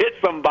to get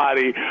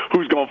somebody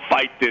who's going to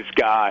fight this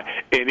guy,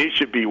 and it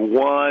should be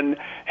one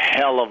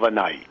hell of a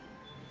night.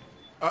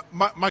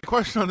 My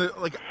question on it,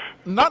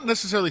 not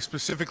necessarily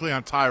specifically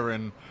on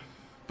Tyron,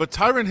 but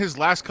Tyron, his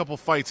last couple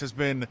fights, has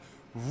been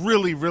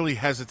really, really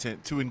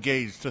hesitant to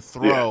engage, to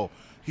throw.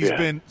 Yeah. He's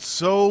been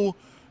so,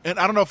 and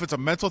I don't know if it's a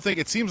mental thing.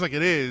 It seems like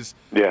it is.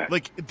 Yeah.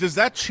 Does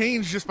that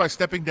change just by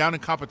stepping down in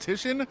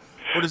competition,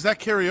 or does that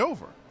carry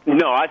over?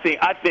 No, I think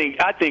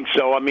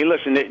so. I mean,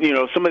 listen,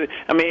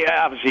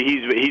 obviously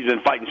he's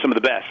been fighting some of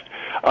the best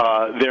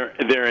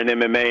there in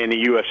MMA and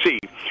the UFC.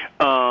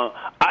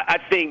 I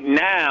think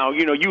now,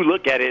 you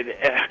look at it.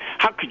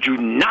 How could you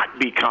not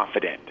be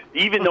confident,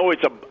 even though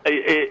it's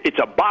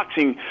a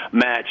boxing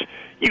match?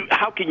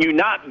 How can you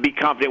not be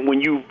confident when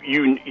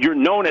you're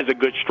known as a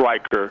good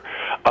striker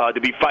to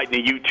be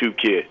fighting a YouTube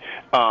kid?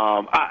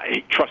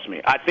 Trust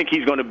me, I think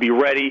he's going to be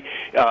ready.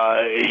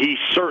 He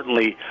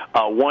certainly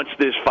wants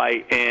this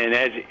fight, and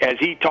as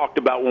he talked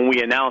about when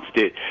we announced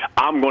it,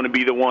 I'm going to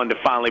be the one to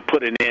finally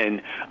put an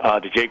end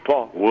to Jake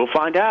Paul. We'll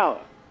find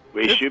out.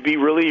 It should be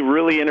really,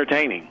 really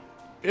entertaining.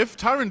 If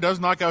Tyron does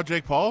knock out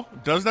Jake Paul,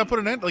 does that put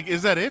an end?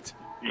 Is that it?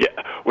 Yeah.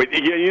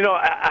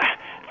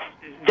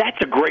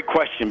 That's a great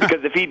question,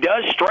 because if he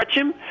does stretch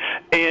him,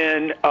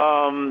 and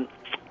from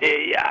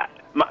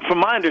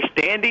my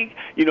understanding,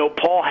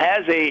 Paul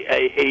has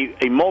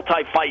a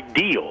multi-fight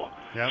deal.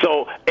 Yep.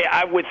 So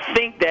I would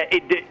think that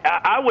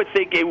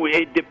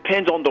it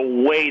depends on the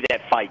way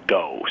that fight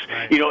goes.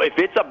 Right. If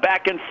it's a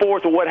back and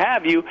forth or what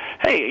have you,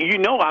 hey,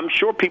 I'm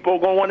sure people are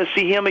going to want to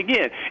see him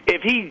again.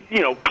 If he,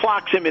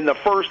 clocks him in the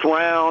first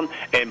round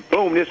and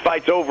boom, this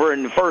fight's over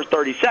in the first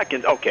 30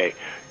 seconds, okay,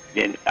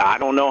 then I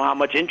don't know how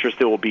much interest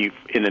there will be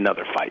in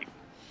another fight.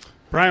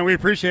 Brian, we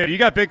appreciate it. You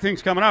got big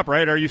things coming up,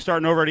 right? Are you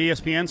starting over at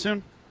ESPN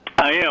soon?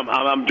 I am.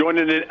 I'm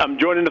joining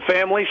the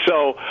family.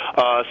 So,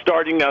 I'm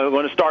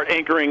going to start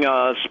anchoring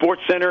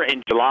Sports Center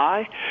in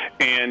July,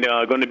 and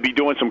going to be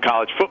doing some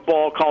college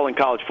football, calling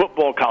college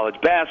football, college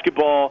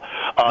basketball.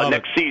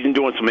 Next season,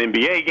 doing some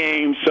NBA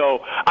games. So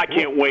I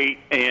can't wait.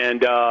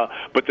 And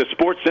but the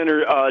Sports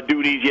Center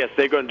duties, yes,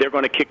 they're going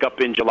to kick up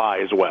in July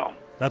as well.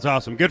 That's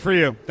awesome. Good for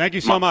you. Thank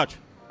you so much,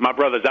 my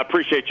brothers. I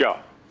appreciate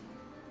y'all.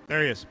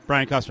 There he is,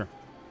 Brian Custer.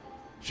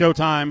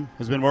 Showtime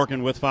has been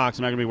working with Fox,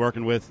 and I'm going to be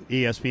working with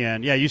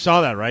ESPN. Yeah, you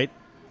saw that, right?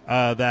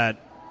 That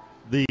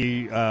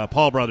the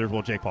Paul brothers,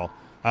 Jake Paul,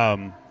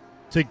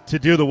 to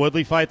do the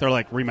Woodley fight, they're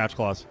like rematch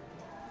clause.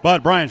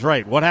 But Brian's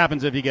right. What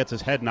happens if he gets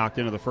his head knocked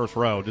into the first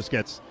row, just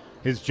gets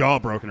his jaw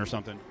broken or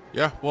something?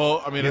 Yeah,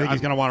 well, you think he's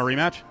going to want a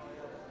rematch?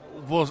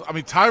 Well,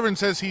 Tyron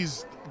says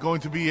he's going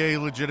to be a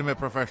legitimate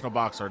professional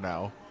boxer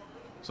now.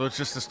 So it's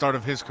just the start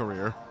of his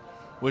career,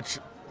 which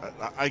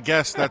I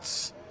guess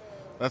that's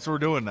what we're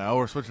doing now.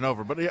 We're switching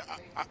over. But yeah,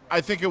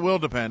 I think it will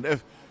depend.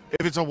 If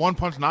it's a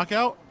one-punch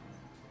knockout,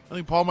 I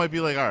think Paul might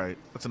be like, all right,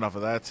 that's enough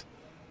of that.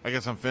 I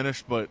guess I'm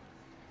finished, but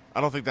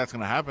I don't think that's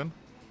going to happen.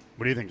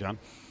 What do you think, John?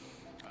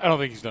 I don't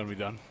think he's going to be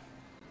done.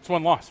 It's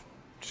one loss.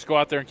 Just go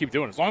out there and keep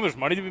doing it. As long as there's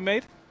money to be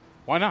made,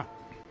 why not?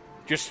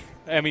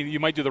 You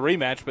might do the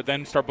rematch, but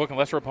then start booking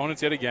lesser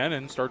opponents yet again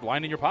and start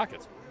lining your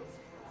pockets.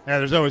 Yeah,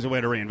 there's always a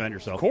way to reinvent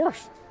yourself. Of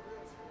course.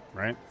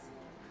 Right?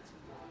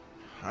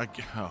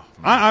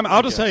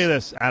 I'll just tell you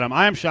this, Adam.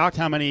 I am shocked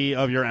how many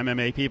of your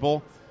MMA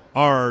people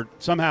are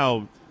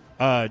somehow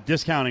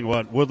discounting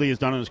what Woodley has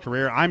done in his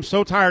career. I'm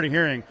so tired of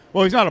hearing,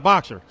 well, he's not a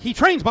boxer. He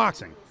trains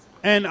boxing.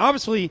 And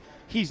obviously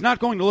he's not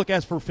going to look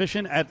as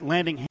proficient at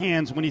landing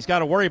hands when he's got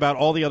to worry about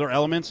all the other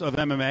elements of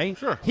MMA.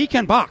 Sure. He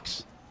can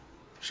box.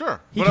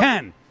 Sure. He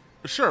can.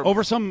 Sure.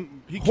 Over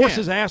some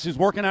horse's ass who's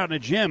working out in a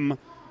gym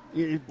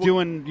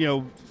doing,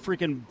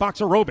 freaking box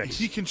aerobics.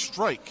 He can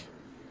strike.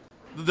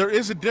 There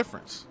is a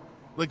difference.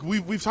 Like,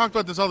 we've talked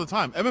about this all the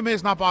time. MMA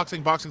is not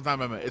boxing. Boxing's not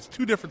MMA. It's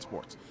two different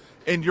sports.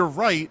 And you're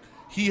right.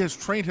 He has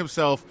trained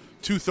himself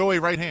to throw a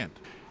right hand.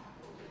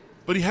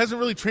 But he hasn't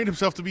really trained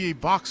himself to be a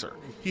boxer.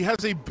 He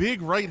has a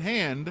big right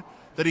hand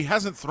that he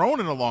hasn't thrown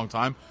in a long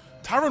time.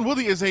 Tyron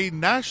Woodley is a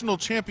national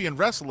champion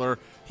wrestler.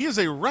 He is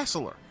a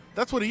wrestler.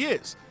 That's what he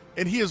is.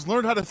 And he has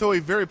learned how to throw a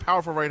very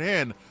powerful right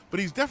hand, but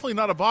he's definitely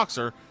not a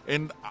boxer.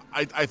 And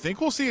I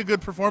think we'll see a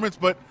good performance,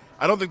 but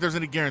I don't think there's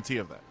any guarantee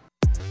of that.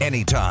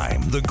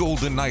 Anytime the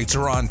Golden Knights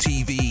are on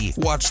TV,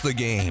 watch the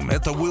game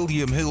at the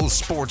William Hill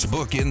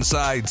Sportsbook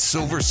inside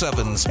Silver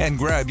Sevens and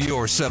grab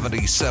your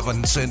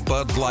 77-cent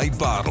Bud Light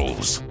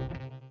bottles.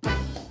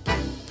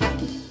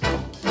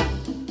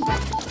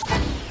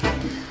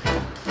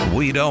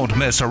 We don't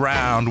mess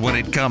around when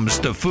it comes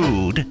to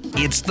food.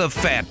 It's the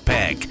Fat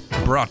Pack,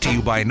 brought to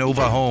you by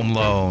Nova Home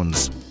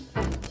Loans.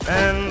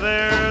 And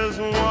there's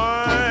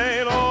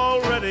wine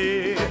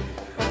already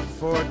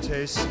for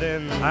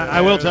tasting.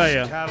 I will tell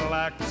you,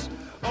 Cadillacs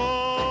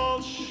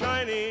all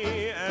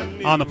shiny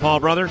and on the Paul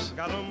brothers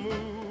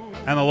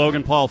and the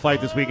Logan Paul fight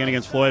this weekend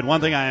against Floyd,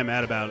 one thing I am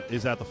mad about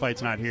is that the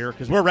fight's not here,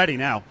 because we're ready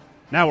now.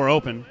 Now we're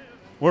open.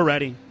 We're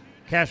ready.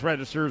 Cash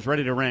registers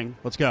ready to ring.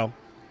 Let's go.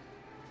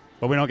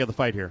 But we don't get the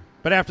fight here.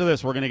 But after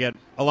this, we're going to get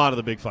a lot of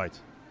the big fights.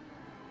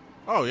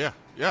 Oh, yeah.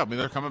 Yeah, I mean,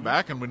 they're coming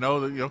back, and we know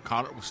that,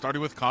 Conor,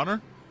 starting with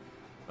Conor,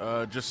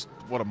 just,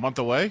 a month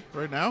away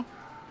right now?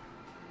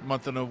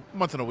 Month and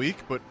a week.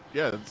 But,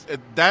 yeah,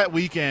 that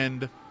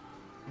weekend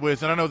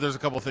with, and I know there's a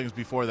couple things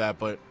before that,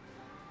 but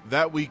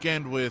that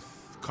weekend with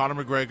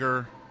Conor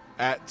McGregor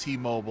at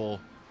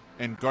T-Mobile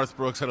and Garth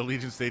Brooks at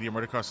Allegiant Stadium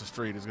right across the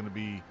street is going to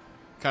be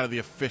kind of the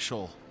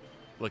official,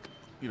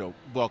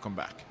 welcome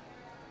back.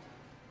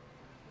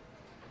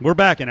 We're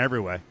back in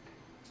every way.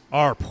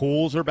 Our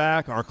pools are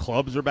back. Our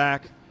clubs are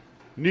back.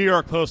 New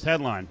York Post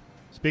headline.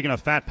 Speaking of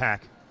Fat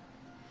Pack,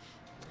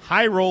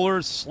 high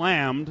rollers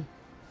slammed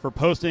for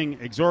posting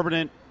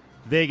exorbitant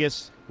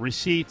Vegas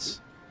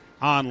receipts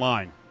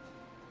online.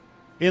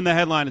 In the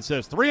headline, it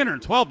says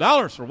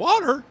 $312 for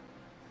water.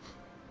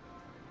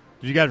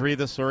 Did you guys read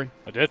this story?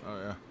 I did. Oh,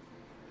 yeah.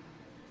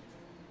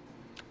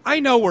 I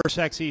know we're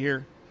sexy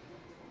here.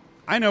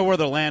 I know we're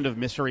the land of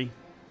mystery.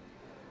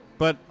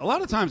 But a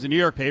lot of times the New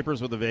York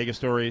papers with the Vegas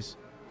stories,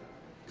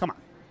 come on.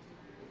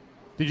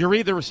 Did you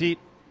read the receipt?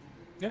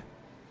 Yeah.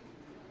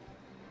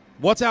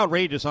 What's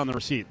outrageous on the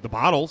receipt? The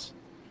bottles.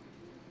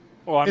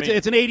 Well,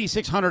 it's an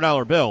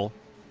 $8,600 bill.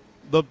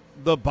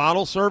 The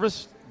bottle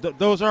service,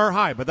 those are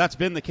high, but that's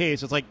been the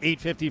case. It's like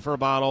 $850 for a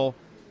bottle,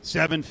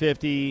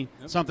 $750,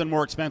 something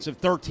more expensive,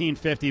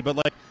 $1350. But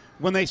like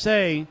when they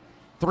say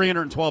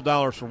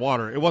 $312 for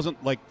water, it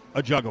wasn't like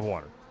a jug of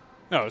water.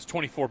 No, it was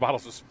 24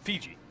 bottles of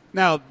Fiji.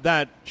 Now,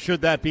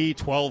 should that be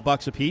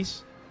 $12 a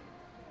piece?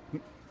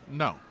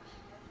 No.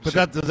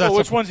 But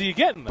which ones are you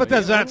getting? But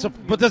does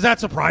that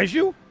surprise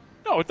you?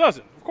 No, it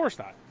doesn't. Of course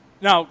not.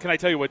 Now, can I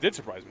tell you what did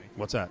surprise me?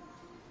 What's that?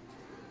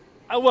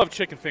 I love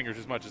chicken fingers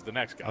as much as the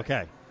next guy.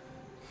 Okay.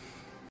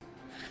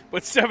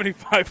 But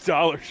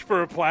 $75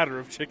 for a platter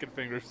of chicken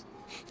fingers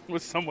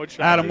was somewhat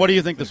shocking. Adam, what do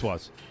you think this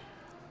was?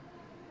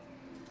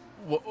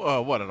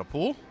 What, at a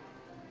pool?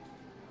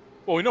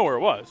 Well, we know where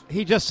it was.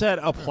 He just said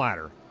a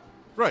platter.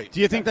 Right.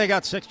 Do you think they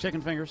got 6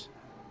 chicken fingers?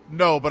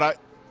 No, but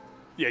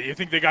Yeah, you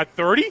think they got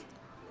 30?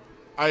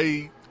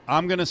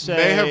 I'm going to say...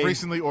 They have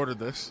recently ordered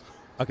this.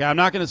 Okay, I'm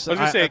not going to say... I was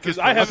going to say, because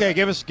I have... Okay,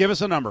 give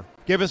us a number.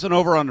 Give us an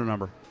over-under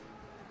number.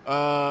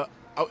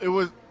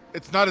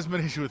 It's not as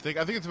many as you would think.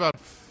 I think it's about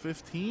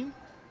 15.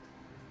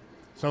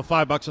 So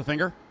 $5 a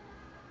finger?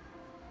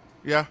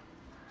 Yeah.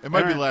 It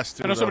might be less,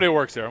 too. I know somebody who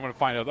works there. I'm going to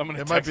find out.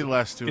 It might be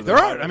less, too. There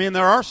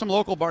are some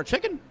local bar...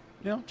 Chicken,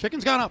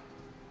 chicken's gone up.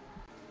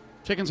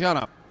 Chicken's gone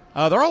up.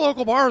 There are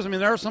local bars. I mean,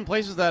 there are some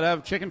places that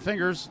have chicken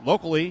fingers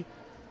locally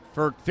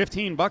for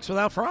 $15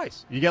 without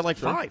fries. You get like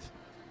 5.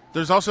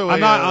 There's also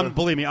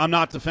believe me, I'm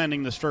not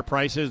defending the strip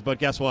prices, but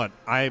guess what?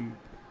 I'm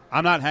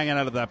not hanging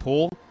out of that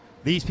pool.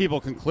 These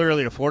people can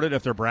clearly afford it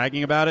if they're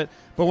bragging about it.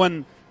 But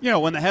when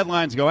the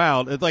headlines go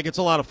out, it's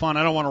a lot of fun.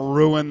 I don't want to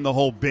ruin the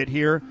whole bit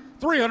here.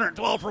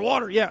 $312 for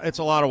water. Yeah, it's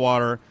a lot of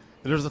water.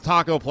 There's a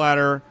taco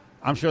platter.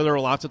 I'm sure there were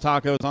lots of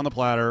tacos on the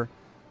platter.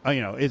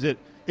 Is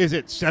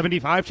it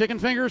 75 chicken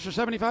fingers for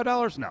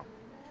 $75? No.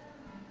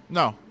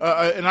 No.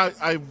 And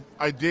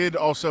I did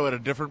also at a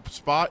different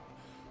spot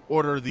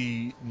order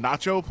the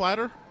nacho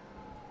platter.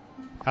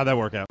 How'd that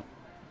work out?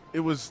 It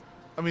was,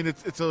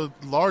 it's a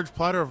large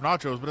platter of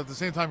nachos, but at the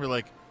same time you're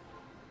like,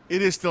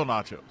 it is still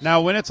nachos.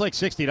 Now, when it's like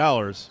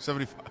 $60,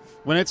 75.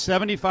 When it's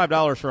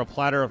 $75 for a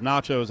platter of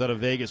nachos at a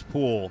Vegas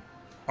pool,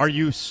 are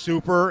you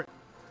super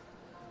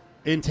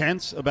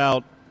intense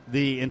about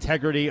the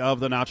integrity of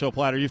the nacho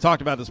platter? You've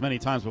talked about this many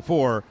times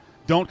before.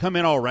 Don't come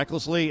in all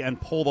recklessly and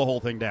pull the whole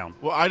thing down.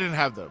 Well, I didn't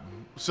have them.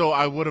 So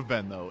I would have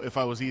been, though, if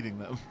I was eating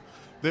them.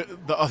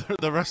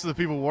 The rest of the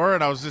people were,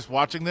 and I was just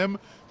watching them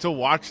to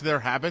watch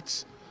their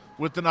habits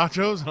with the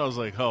nachos, and I was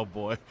like, oh,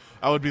 boy,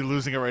 I would be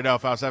losing it right now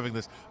if I was having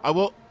this.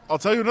 I'll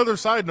tell you another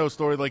side note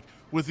story, like,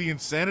 with the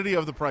insanity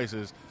of the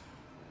prices.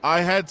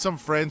 I had some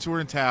friends who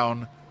were in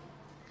town,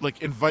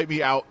 like, invite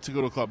me out to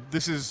go to a club.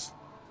 This is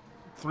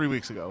 3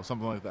 weeks ago,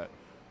 something like that.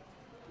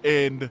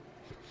 And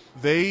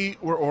they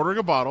were ordering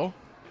a bottle,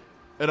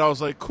 and I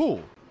was like,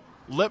 cool,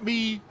 let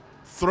me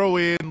throw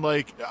in,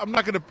 like,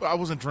 I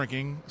wasn't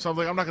drinking, so I'm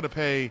like, I'm not going to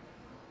pay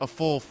a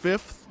full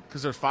fifth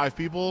because there's 5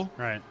 people.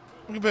 Right.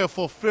 I'm going to pay a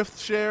full fifth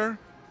share,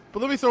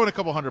 but let me throw in a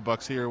couple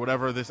 $100 here,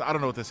 whatever. I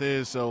don't know what this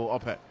is, so I'll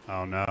pay.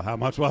 Oh, no. How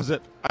much was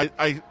it?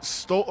 I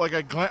stole, like,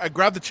 I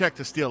grabbed the check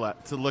to steal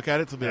it, to look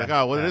at it, to be like,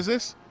 oh, what is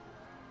this?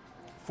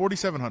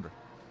 $4,700.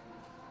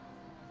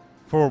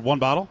 For one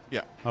bottle?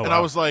 Yeah. Oh, and wow. I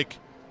was like,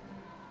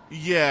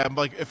 yeah, I'm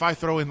like, if I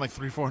throw in like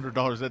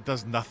 $300-400, that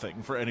does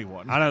nothing for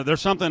anyone. I don't know.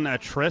 There's something at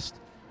Trist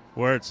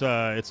where it's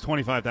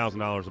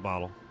 $25,000 a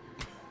bottle.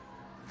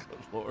 Good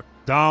Lord.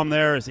 Dom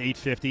there is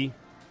 $8.50.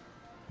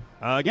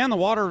 Again, the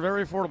water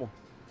very affordable,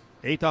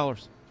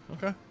 $8.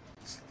 Okay,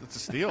 that's a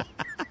steal.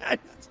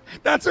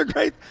 That's a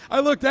great. I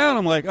looked down.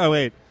 I'm like, oh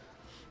wait,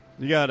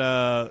 you got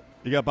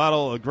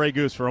bottle of Grey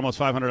Goose for almost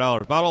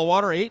 $500. Bottle of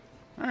water $8.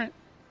 All right.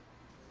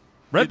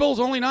 Red Bull's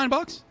only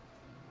 $9.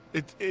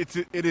 It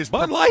is.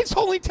 Bud Light's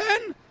only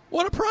 $10.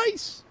 What a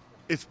price!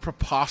 It's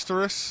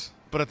preposterous,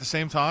 but at the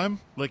same time,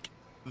 like,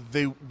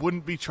 they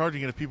wouldn't be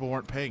charging it if people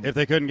weren't paying it. If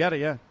they couldn't get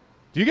it, yeah.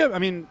 Do you get? I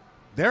mean,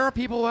 there are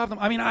people who have them.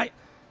 I mean, I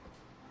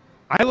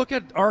look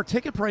at our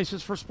ticket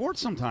prices for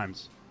sports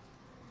sometimes.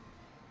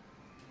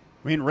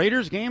 I mean,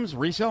 Raiders games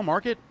resale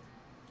market,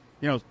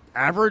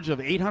 average of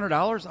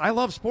 $800. I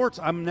love sports.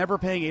 I'm never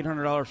paying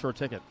 $800 for a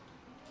ticket,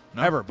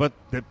 ever. But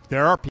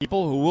there are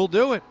people who will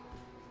do it.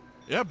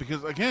 Yeah,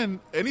 because again,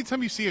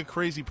 anytime you see a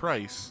crazy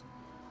price,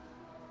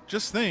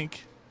 just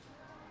think,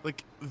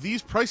 like,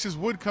 these prices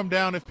would come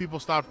down if people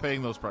stopped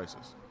paying those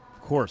prices.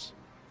 Of course.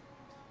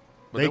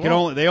 But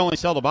They only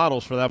sell the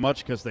bottles for that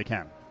much because they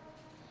can.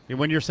 And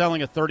when you're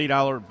selling a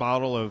 $30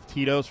 bottle of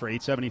Tito's for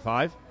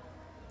 $8.75,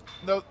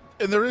 no,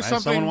 and there is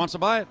something. Someone wants to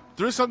buy it.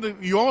 There is something.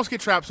 You almost get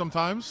trapped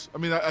sometimes. I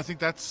mean, I think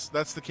that's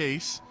the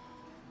case.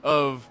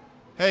 Of,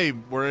 hey,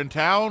 we're in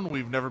town.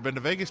 We've never been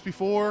to Vegas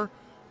before.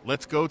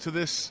 Let's go to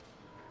this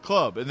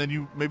club, and then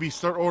you maybe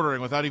start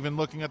ordering without even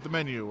looking at the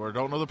menu or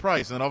don't know the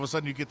price, and then all of a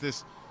sudden you get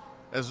this,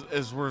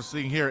 as we're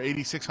seeing here,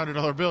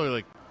 $8,600 bill. You're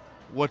like,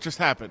 what just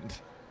happened?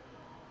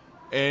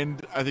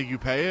 And I think you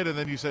pay it, and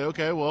then you say,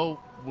 okay,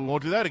 well, we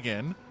won't do that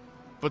again.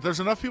 But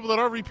there's enough people that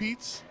are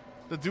repeats,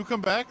 that do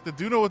come back, that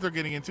do know what they're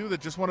getting into,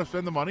 that just want to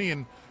spend the money,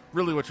 and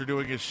really what you're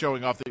doing is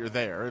showing off that you're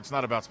there. It's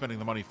not about spending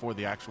the money for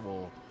the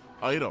actual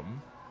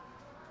item.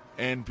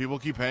 And people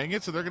keep paying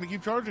it, so they're going to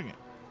keep charging it.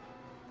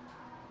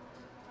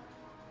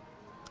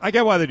 I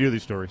get why they do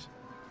these stories.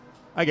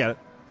 I get it.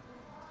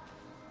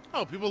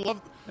 Oh, people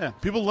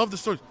love the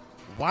stories.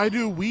 Why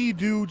do we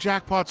do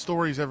jackpot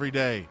stories every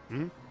day?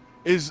 Mm-hmm.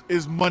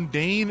 Is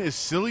mundane, as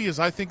silly as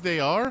I think they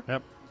are?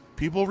 Yep.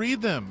 People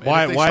read them. And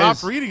Why if they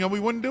stopped reading them,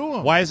 we wouldn't do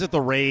them. Why is it the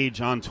rage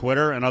on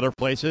Twitter and other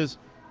places?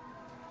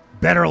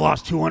 Better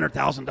lost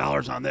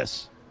 $200,000 on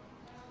this.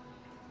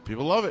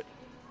 People love it.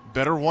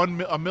 Better won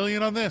 $1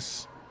 million on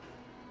this.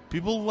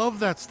 People love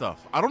that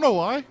stuff. I don't know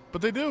why,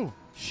 but they do.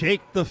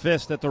 Shake the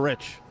fist at the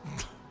rich.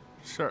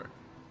 Sure.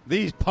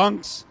 These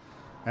punks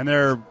and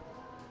their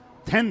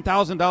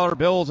 $10,000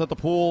 bills at the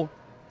pool.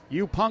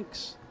 You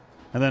punks.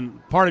 And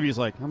then part of you is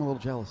like, I'm a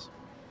little jealous.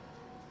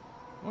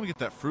 I want to get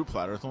that fruit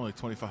platter. It's only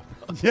like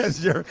 $25.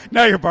 Yes,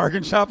 now you're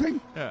bargain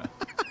shopping? Yeah.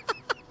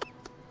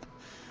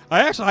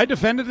 I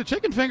defended the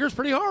chicken fingers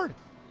pretty hard.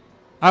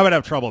 I would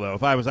have trouble, though,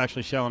 if I was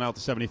actually shelling out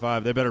the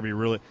 75. They better be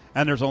really,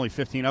 and there's only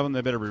 15 of them.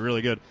 They better be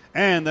really good.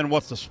 And then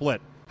what's the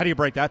split? How do you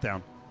break that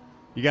down?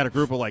 You got a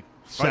group of like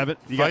 7.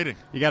 You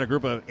got a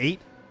group of 8.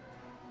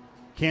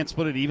 Can't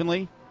split it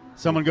evenly.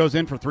 Someone goes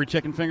in for 3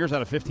 chicken fingers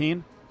out of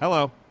 15.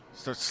 Hello.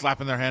 Start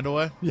slapping their hand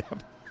away?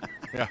 Yep.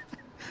 Yeah.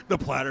 The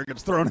platter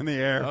gets thrown in the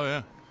air. Oh,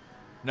 yeah.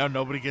 Now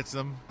nobody gets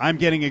them. I'm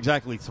getting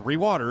exactly 3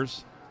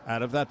 waters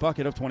out of that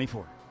bucket of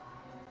 24.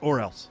 Or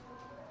else.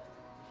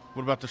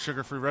 What about the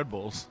sugar-free Red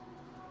Bulls?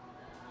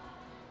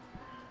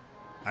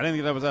 I didn't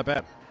think that was that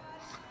bad.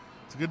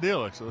 It's a good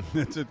deal, actually.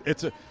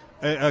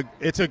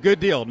 It's a good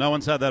deal. No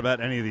one said that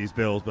about any of these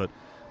bills, but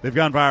they've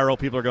gone viral.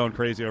 People are going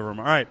crazy over them.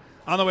 All right,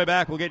 on the way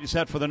back, we'll get you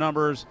set for the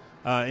numbers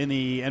in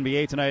the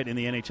NBA tonight, in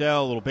the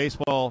NHL, a little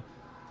baseball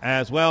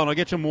as well, and I'll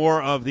get you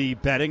more of the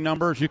betting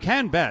numbers. You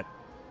can bet.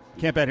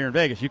 You can't bet here in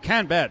Vegas. You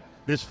can bet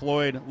this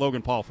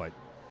Floyd-Logan Paul fight.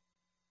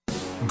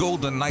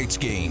 Golden Knights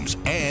games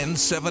and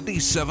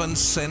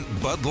 77-cent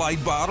Bud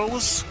Light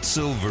bottles?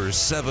 Silver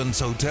Sevens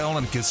Hotel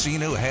and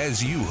Casino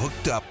has you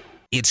hooked up.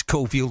 It's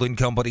Cofield and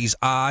Company's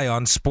Eye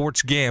on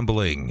Sports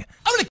Gambling.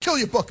 I'm going to kill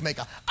your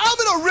bookmaker. I'm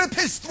going to rip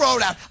his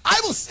throat out.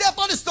 I will step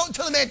on his throat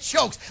until the man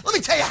chokes. Let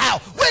me tell you how.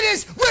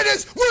 Winners,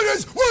 winners,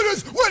 winners,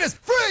 winners, winners.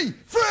 Free,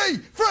 free,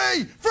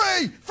 free,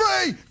 free,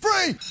 free,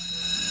 free.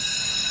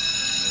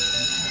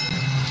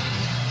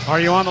 Are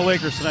you on the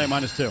Lakers tonight,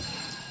 -2?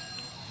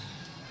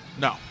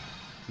 No.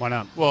 Why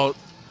not? Well,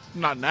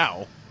 not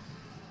now.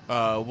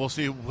 We'll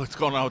see what's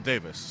going on with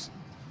Davis.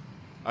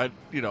 I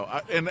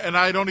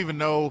don't even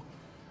know.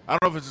 I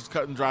don't know if it's as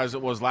cut and dry as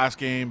it was last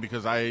game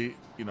because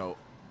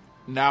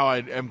now I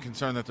am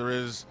concerned that there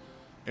is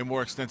a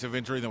more extensive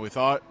injury than we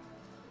thought.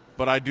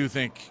 But I do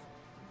think,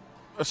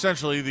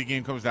 essentially, the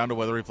game comes down to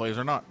whether he plays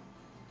or not.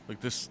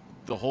 Like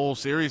the whole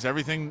series,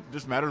 everything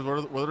just matters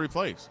whether he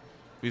plays.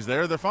 If he's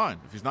there, they're fine.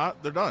 If he's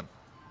not, they're done.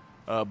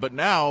 But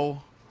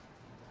now,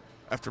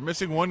 after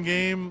missing one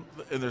game,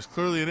 and there's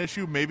clearly an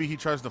issue, maybe he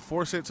tries to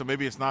force it, so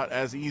maybe it's not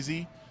as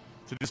easy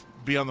to just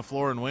be on the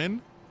floor and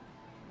win.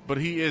 But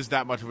he is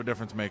that much of a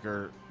difference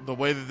maker. The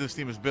way that this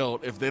team is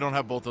built, if they don't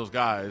have both those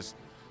guys,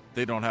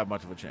 they don't have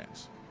much of a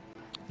chance.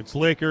 It's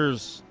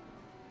Lakers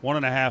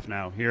 1.5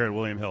 now here at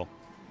William Hill.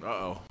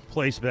 Uh-oh.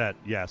 Place bet,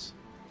 yes.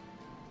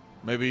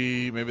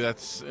 Maybe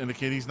that's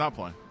indicating he's not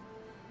playing.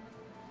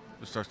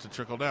 It starts to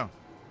trickle down.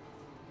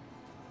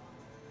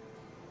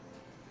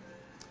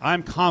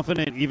 I'm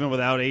confident even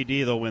without AD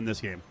they'll win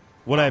this game.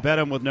 Would I bet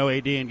him with no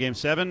AD in Game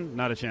 7?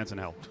 Not a chance in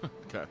hell.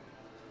 Okay.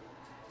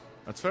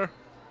 That's fair.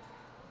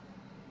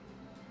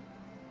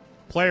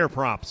 Player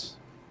props.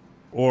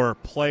 Or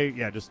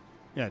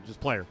just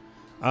player.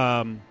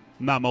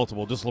 Not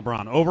multiple, just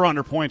LeBron. Over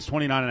under points,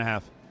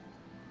 29.5.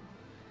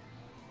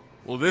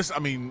 Well,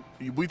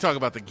 we talk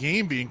about the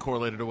game being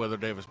correlated to whether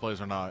Davis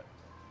plays or not.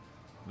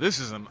 This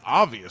is an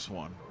obvious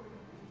one,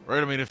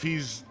 right? I mean, if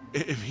he's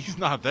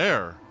not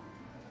there,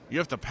 you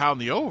have to pound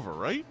the over,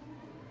 right?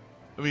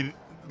 I mean,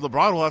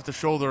 LeBron will have to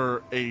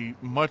shoulder a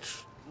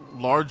much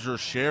larger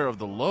share of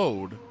the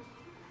load.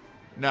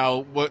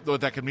 Now, what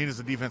that could mean is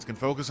the defense can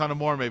focus on him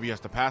more. Maybe he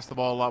has to pass the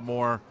ball a lot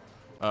more.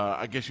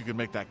 I guess you could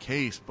make that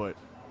case, but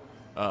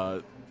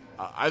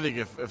I think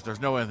if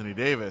there's no Anthony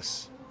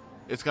Davis,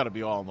 it's got to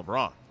be all on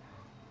LeBron.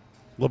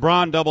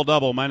 LeBron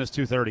double-double,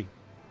 -230.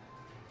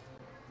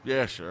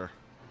 Yeah, sure.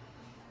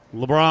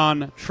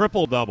 LeBron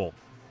triple-double.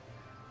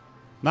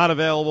 Not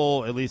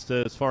available, at least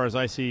as far as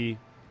I see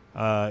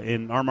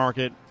in our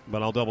market,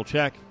 but I'll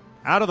double-check.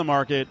 Out of the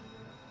market,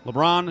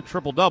 LeBron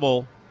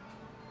triple-double,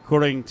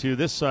 according to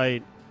this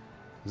site,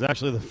 is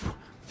actually the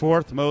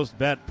fourth most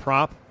bet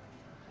prop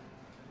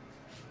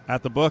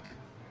at the book.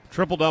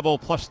 Triple-double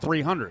plus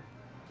 300.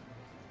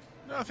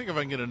 I think if I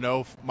can get a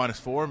no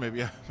 -4,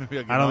 maybe I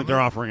get I don't think they're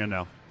offering a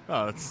no.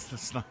 Oh,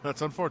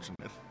 that's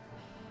unfortunate.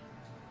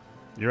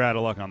 You're out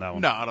of luck on that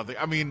one. No, I don't think.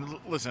 I mean,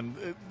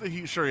 listen,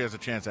 he has a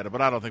chance at it,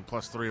 but I don't think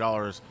plus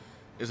 $3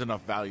 is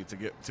enough value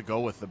to go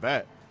with the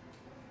bet.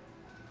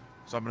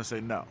 So I'm going to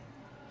say no.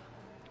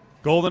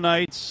 Golden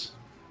Knights,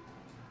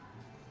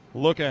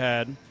 look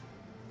ahead.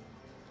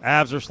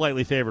 Avs are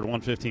slightly favored,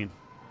 115.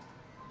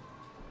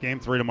 Game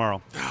 3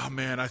 tomorrow. Oh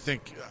man, I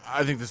think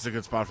this is a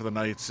good spot for the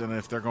Knights, and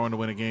if they're going to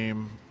win a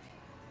game,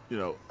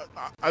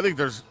 I think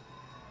there's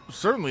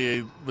certainly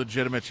a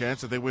legitimate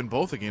chance that they win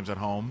both the games at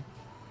home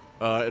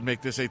and make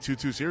this a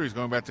 2-2 series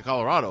going back to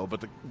Colorado.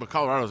 But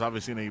Colorado's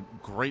obviously in a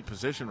great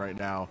position right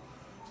now.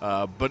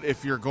 But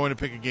if you're going to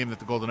pick a game that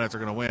the Golden Knights are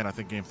going to win, I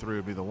think Game 3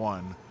 would be the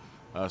one.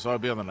 So I'd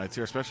be on the Knights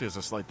here, especially as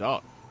a slight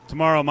dog.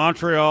 Tomorrow,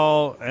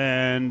 Montreal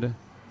and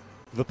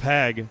the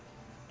Peg.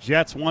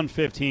 Jets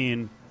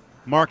 115.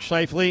 Mark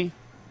Scheifele,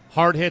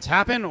 hard hits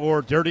happen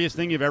or dirtiest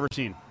thing you've ever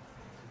seen?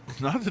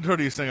 Not the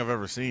dirtiest thing I've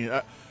ever seen.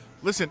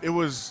 Listen, it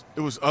was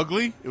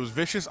ugly. It was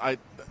vicious. I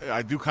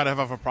do kind of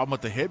have a problem with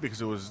the hit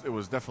because it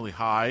was definitely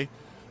high.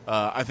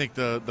 I think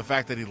the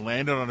fact that he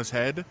landed on his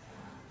head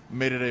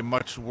made it a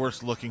much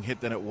worse looking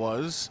hit than it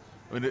was.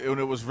 I mean,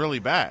 it was really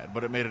bad,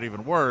 but it made it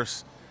even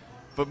worse.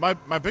 But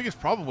my biggest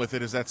problem with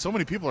it is that so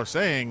many people are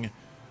saying,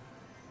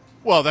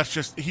 well,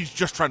 he's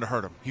just trying to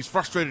hurt him. He's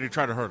frustrated he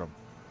tried to hurt him.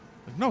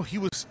 Like, no,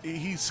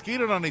 he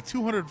skated on a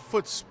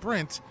 200-foot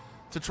sprint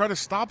to try to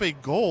stop a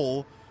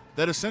goal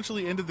that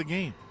essentially ended the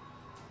game.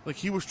 Like,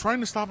 he was trying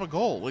to stop a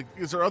goal. Like,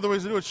 is there other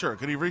ways to do it? Sure.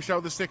 Could he reach out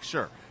with the stick?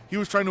 Sure. He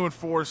was trying to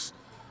enforce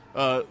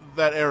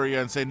that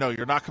area and say, no,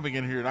 you're not coming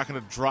in here. You're not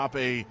going to drop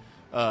a,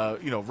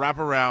 wrap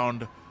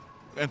around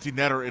empty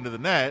netter into the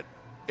net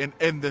and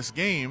end this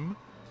game.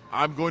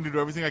 I'm going to do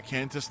everything I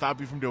can to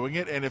stop you from doing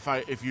it. And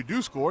if you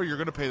do score, you're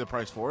going to pay the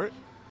price for it.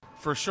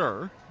 For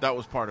sure. That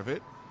was part of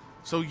it.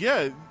 So,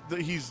 yeah,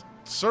 he's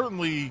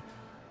certainly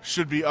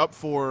should be up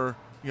for,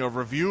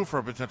 review for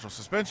a potential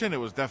suspension. It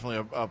was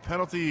definitely a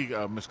penalty,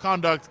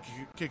 misconduct,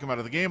 kick him out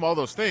of the game, all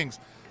those things.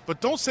 But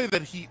don't say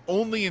that he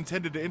only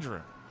intended to injure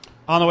him.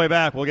 On the way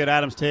back, we'll get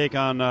Adam's take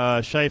on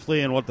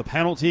Scheifele and what the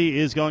penalty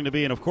is going to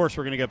be. And, of course,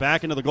 we're going to get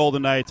back into the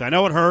Golden Knights. I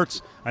know it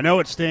hurts. I know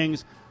it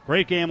stings.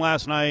 Great game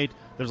last night.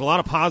 There's a lot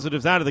of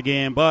positives out of the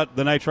game. But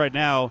the Knights right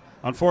now,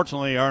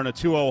 unfortunately, are in a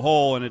 2-0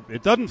 hole. And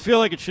it doesn't feel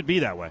like it should be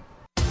that way.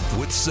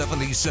 With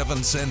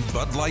 77-cent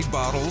Bud Light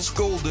bottles,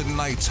 Golden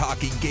Knights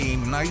hockey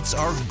game nights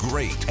are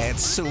great at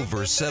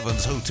Silver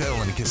Sevens Hotel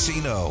and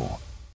Casino.